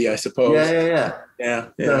might be, I suppose. Yeah.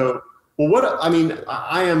 So, well,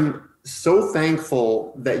 I am so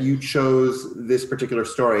thankful that you chose this particular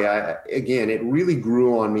story. Again, it really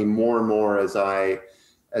grew on me more and more as I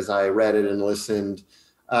read it and listened.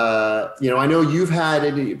 I know you've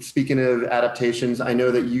had, speaking of adaptations, I know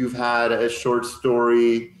that you've had a short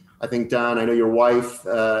story, I think, done. I know your wife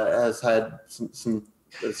has had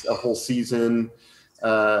a whole season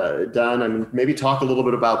done. I mean, maybe talk a little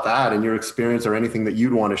bit about that and your experience, or anything that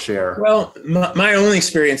you'd want to share. Well, my only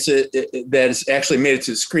experience that has actually made it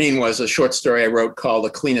to the screen was a short story I wrote called A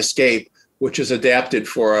Clean Escape, which is adapted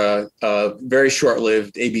for a very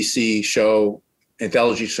short-lived ABC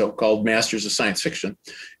anthology show called Masters of Science Fiction.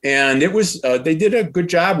 And it was, they did a good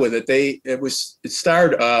job with it. It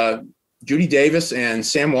starred Judy Davis and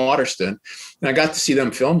Sam Waterston. And I got to see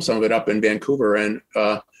them film some of it up in Vancouver. And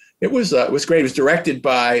it was great. It was directed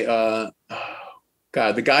by,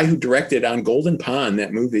 the guy who directed On Golden Pond,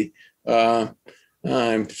 that movie.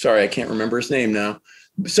 I'm sorry, I can't remember his name now.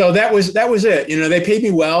 So that was it. They paid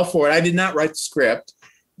me well for it. I did not write the script,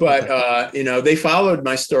 but they followed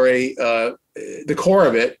my story. The core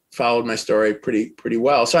of it followed my story pretty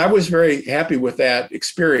well. So I was very happy with that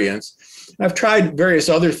experience. I've tried various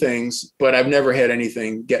other things, but I've never had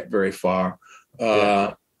anything get very far.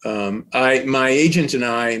 My agent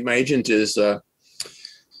is Vince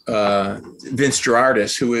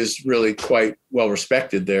Gerardis, who is really quite well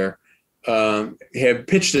respected there, have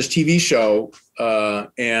pitched this TV show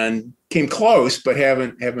and came close, but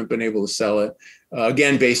haven't been able to sell it.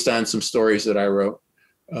 Again, based on some stories that I wrote.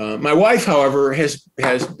 My wife, however, has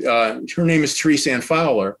her name is Therese Ann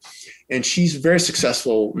Fowler, and she's a very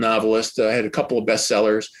successful novelist. Had a couple of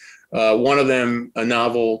bestsellers. One of them, a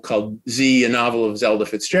novel called Z, a novel of Zelda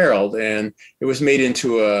Fitzgerald, and it was made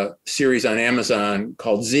into a series on Amazon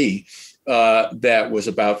called Z that was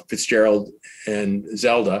about Fitzgerald and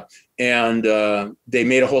Zelda. And they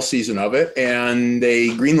made a whole season of it, and they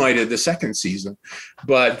greenlighted the second season.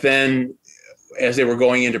 But then, as they were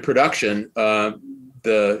going into production,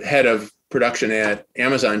 the head of production at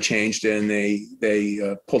Amazon changed, and they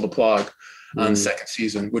pulled the plug on the second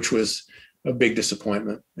season, which was a big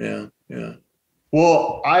disappointment. Yeah.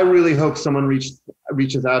 Well, I really hope someone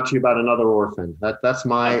reaches out to you about Another Orphan. That's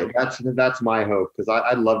my hope, because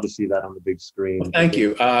I'd love to see that on the big screen. Well, thank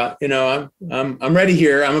you. I'm ready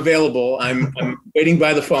here. I'm available. I'm waiting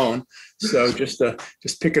by the phone. So just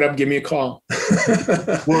pick it up. Give me a call.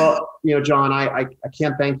 Well, John, I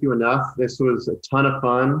can't thank you enough. This was a ton of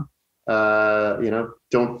fun.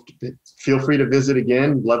 Don't feel free to visit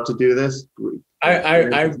again. Love to do this.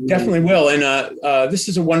 I definitely will. And this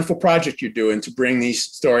is a wonderful project you're doing to bring these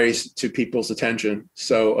stories to people's attention.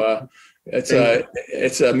 So it's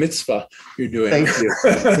a mitzvah you're doing. Thank you.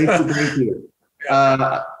 Thank you.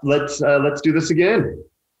 Let's do this again.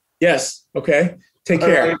 Yes. Okay. Take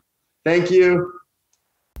care. Right. Thank you.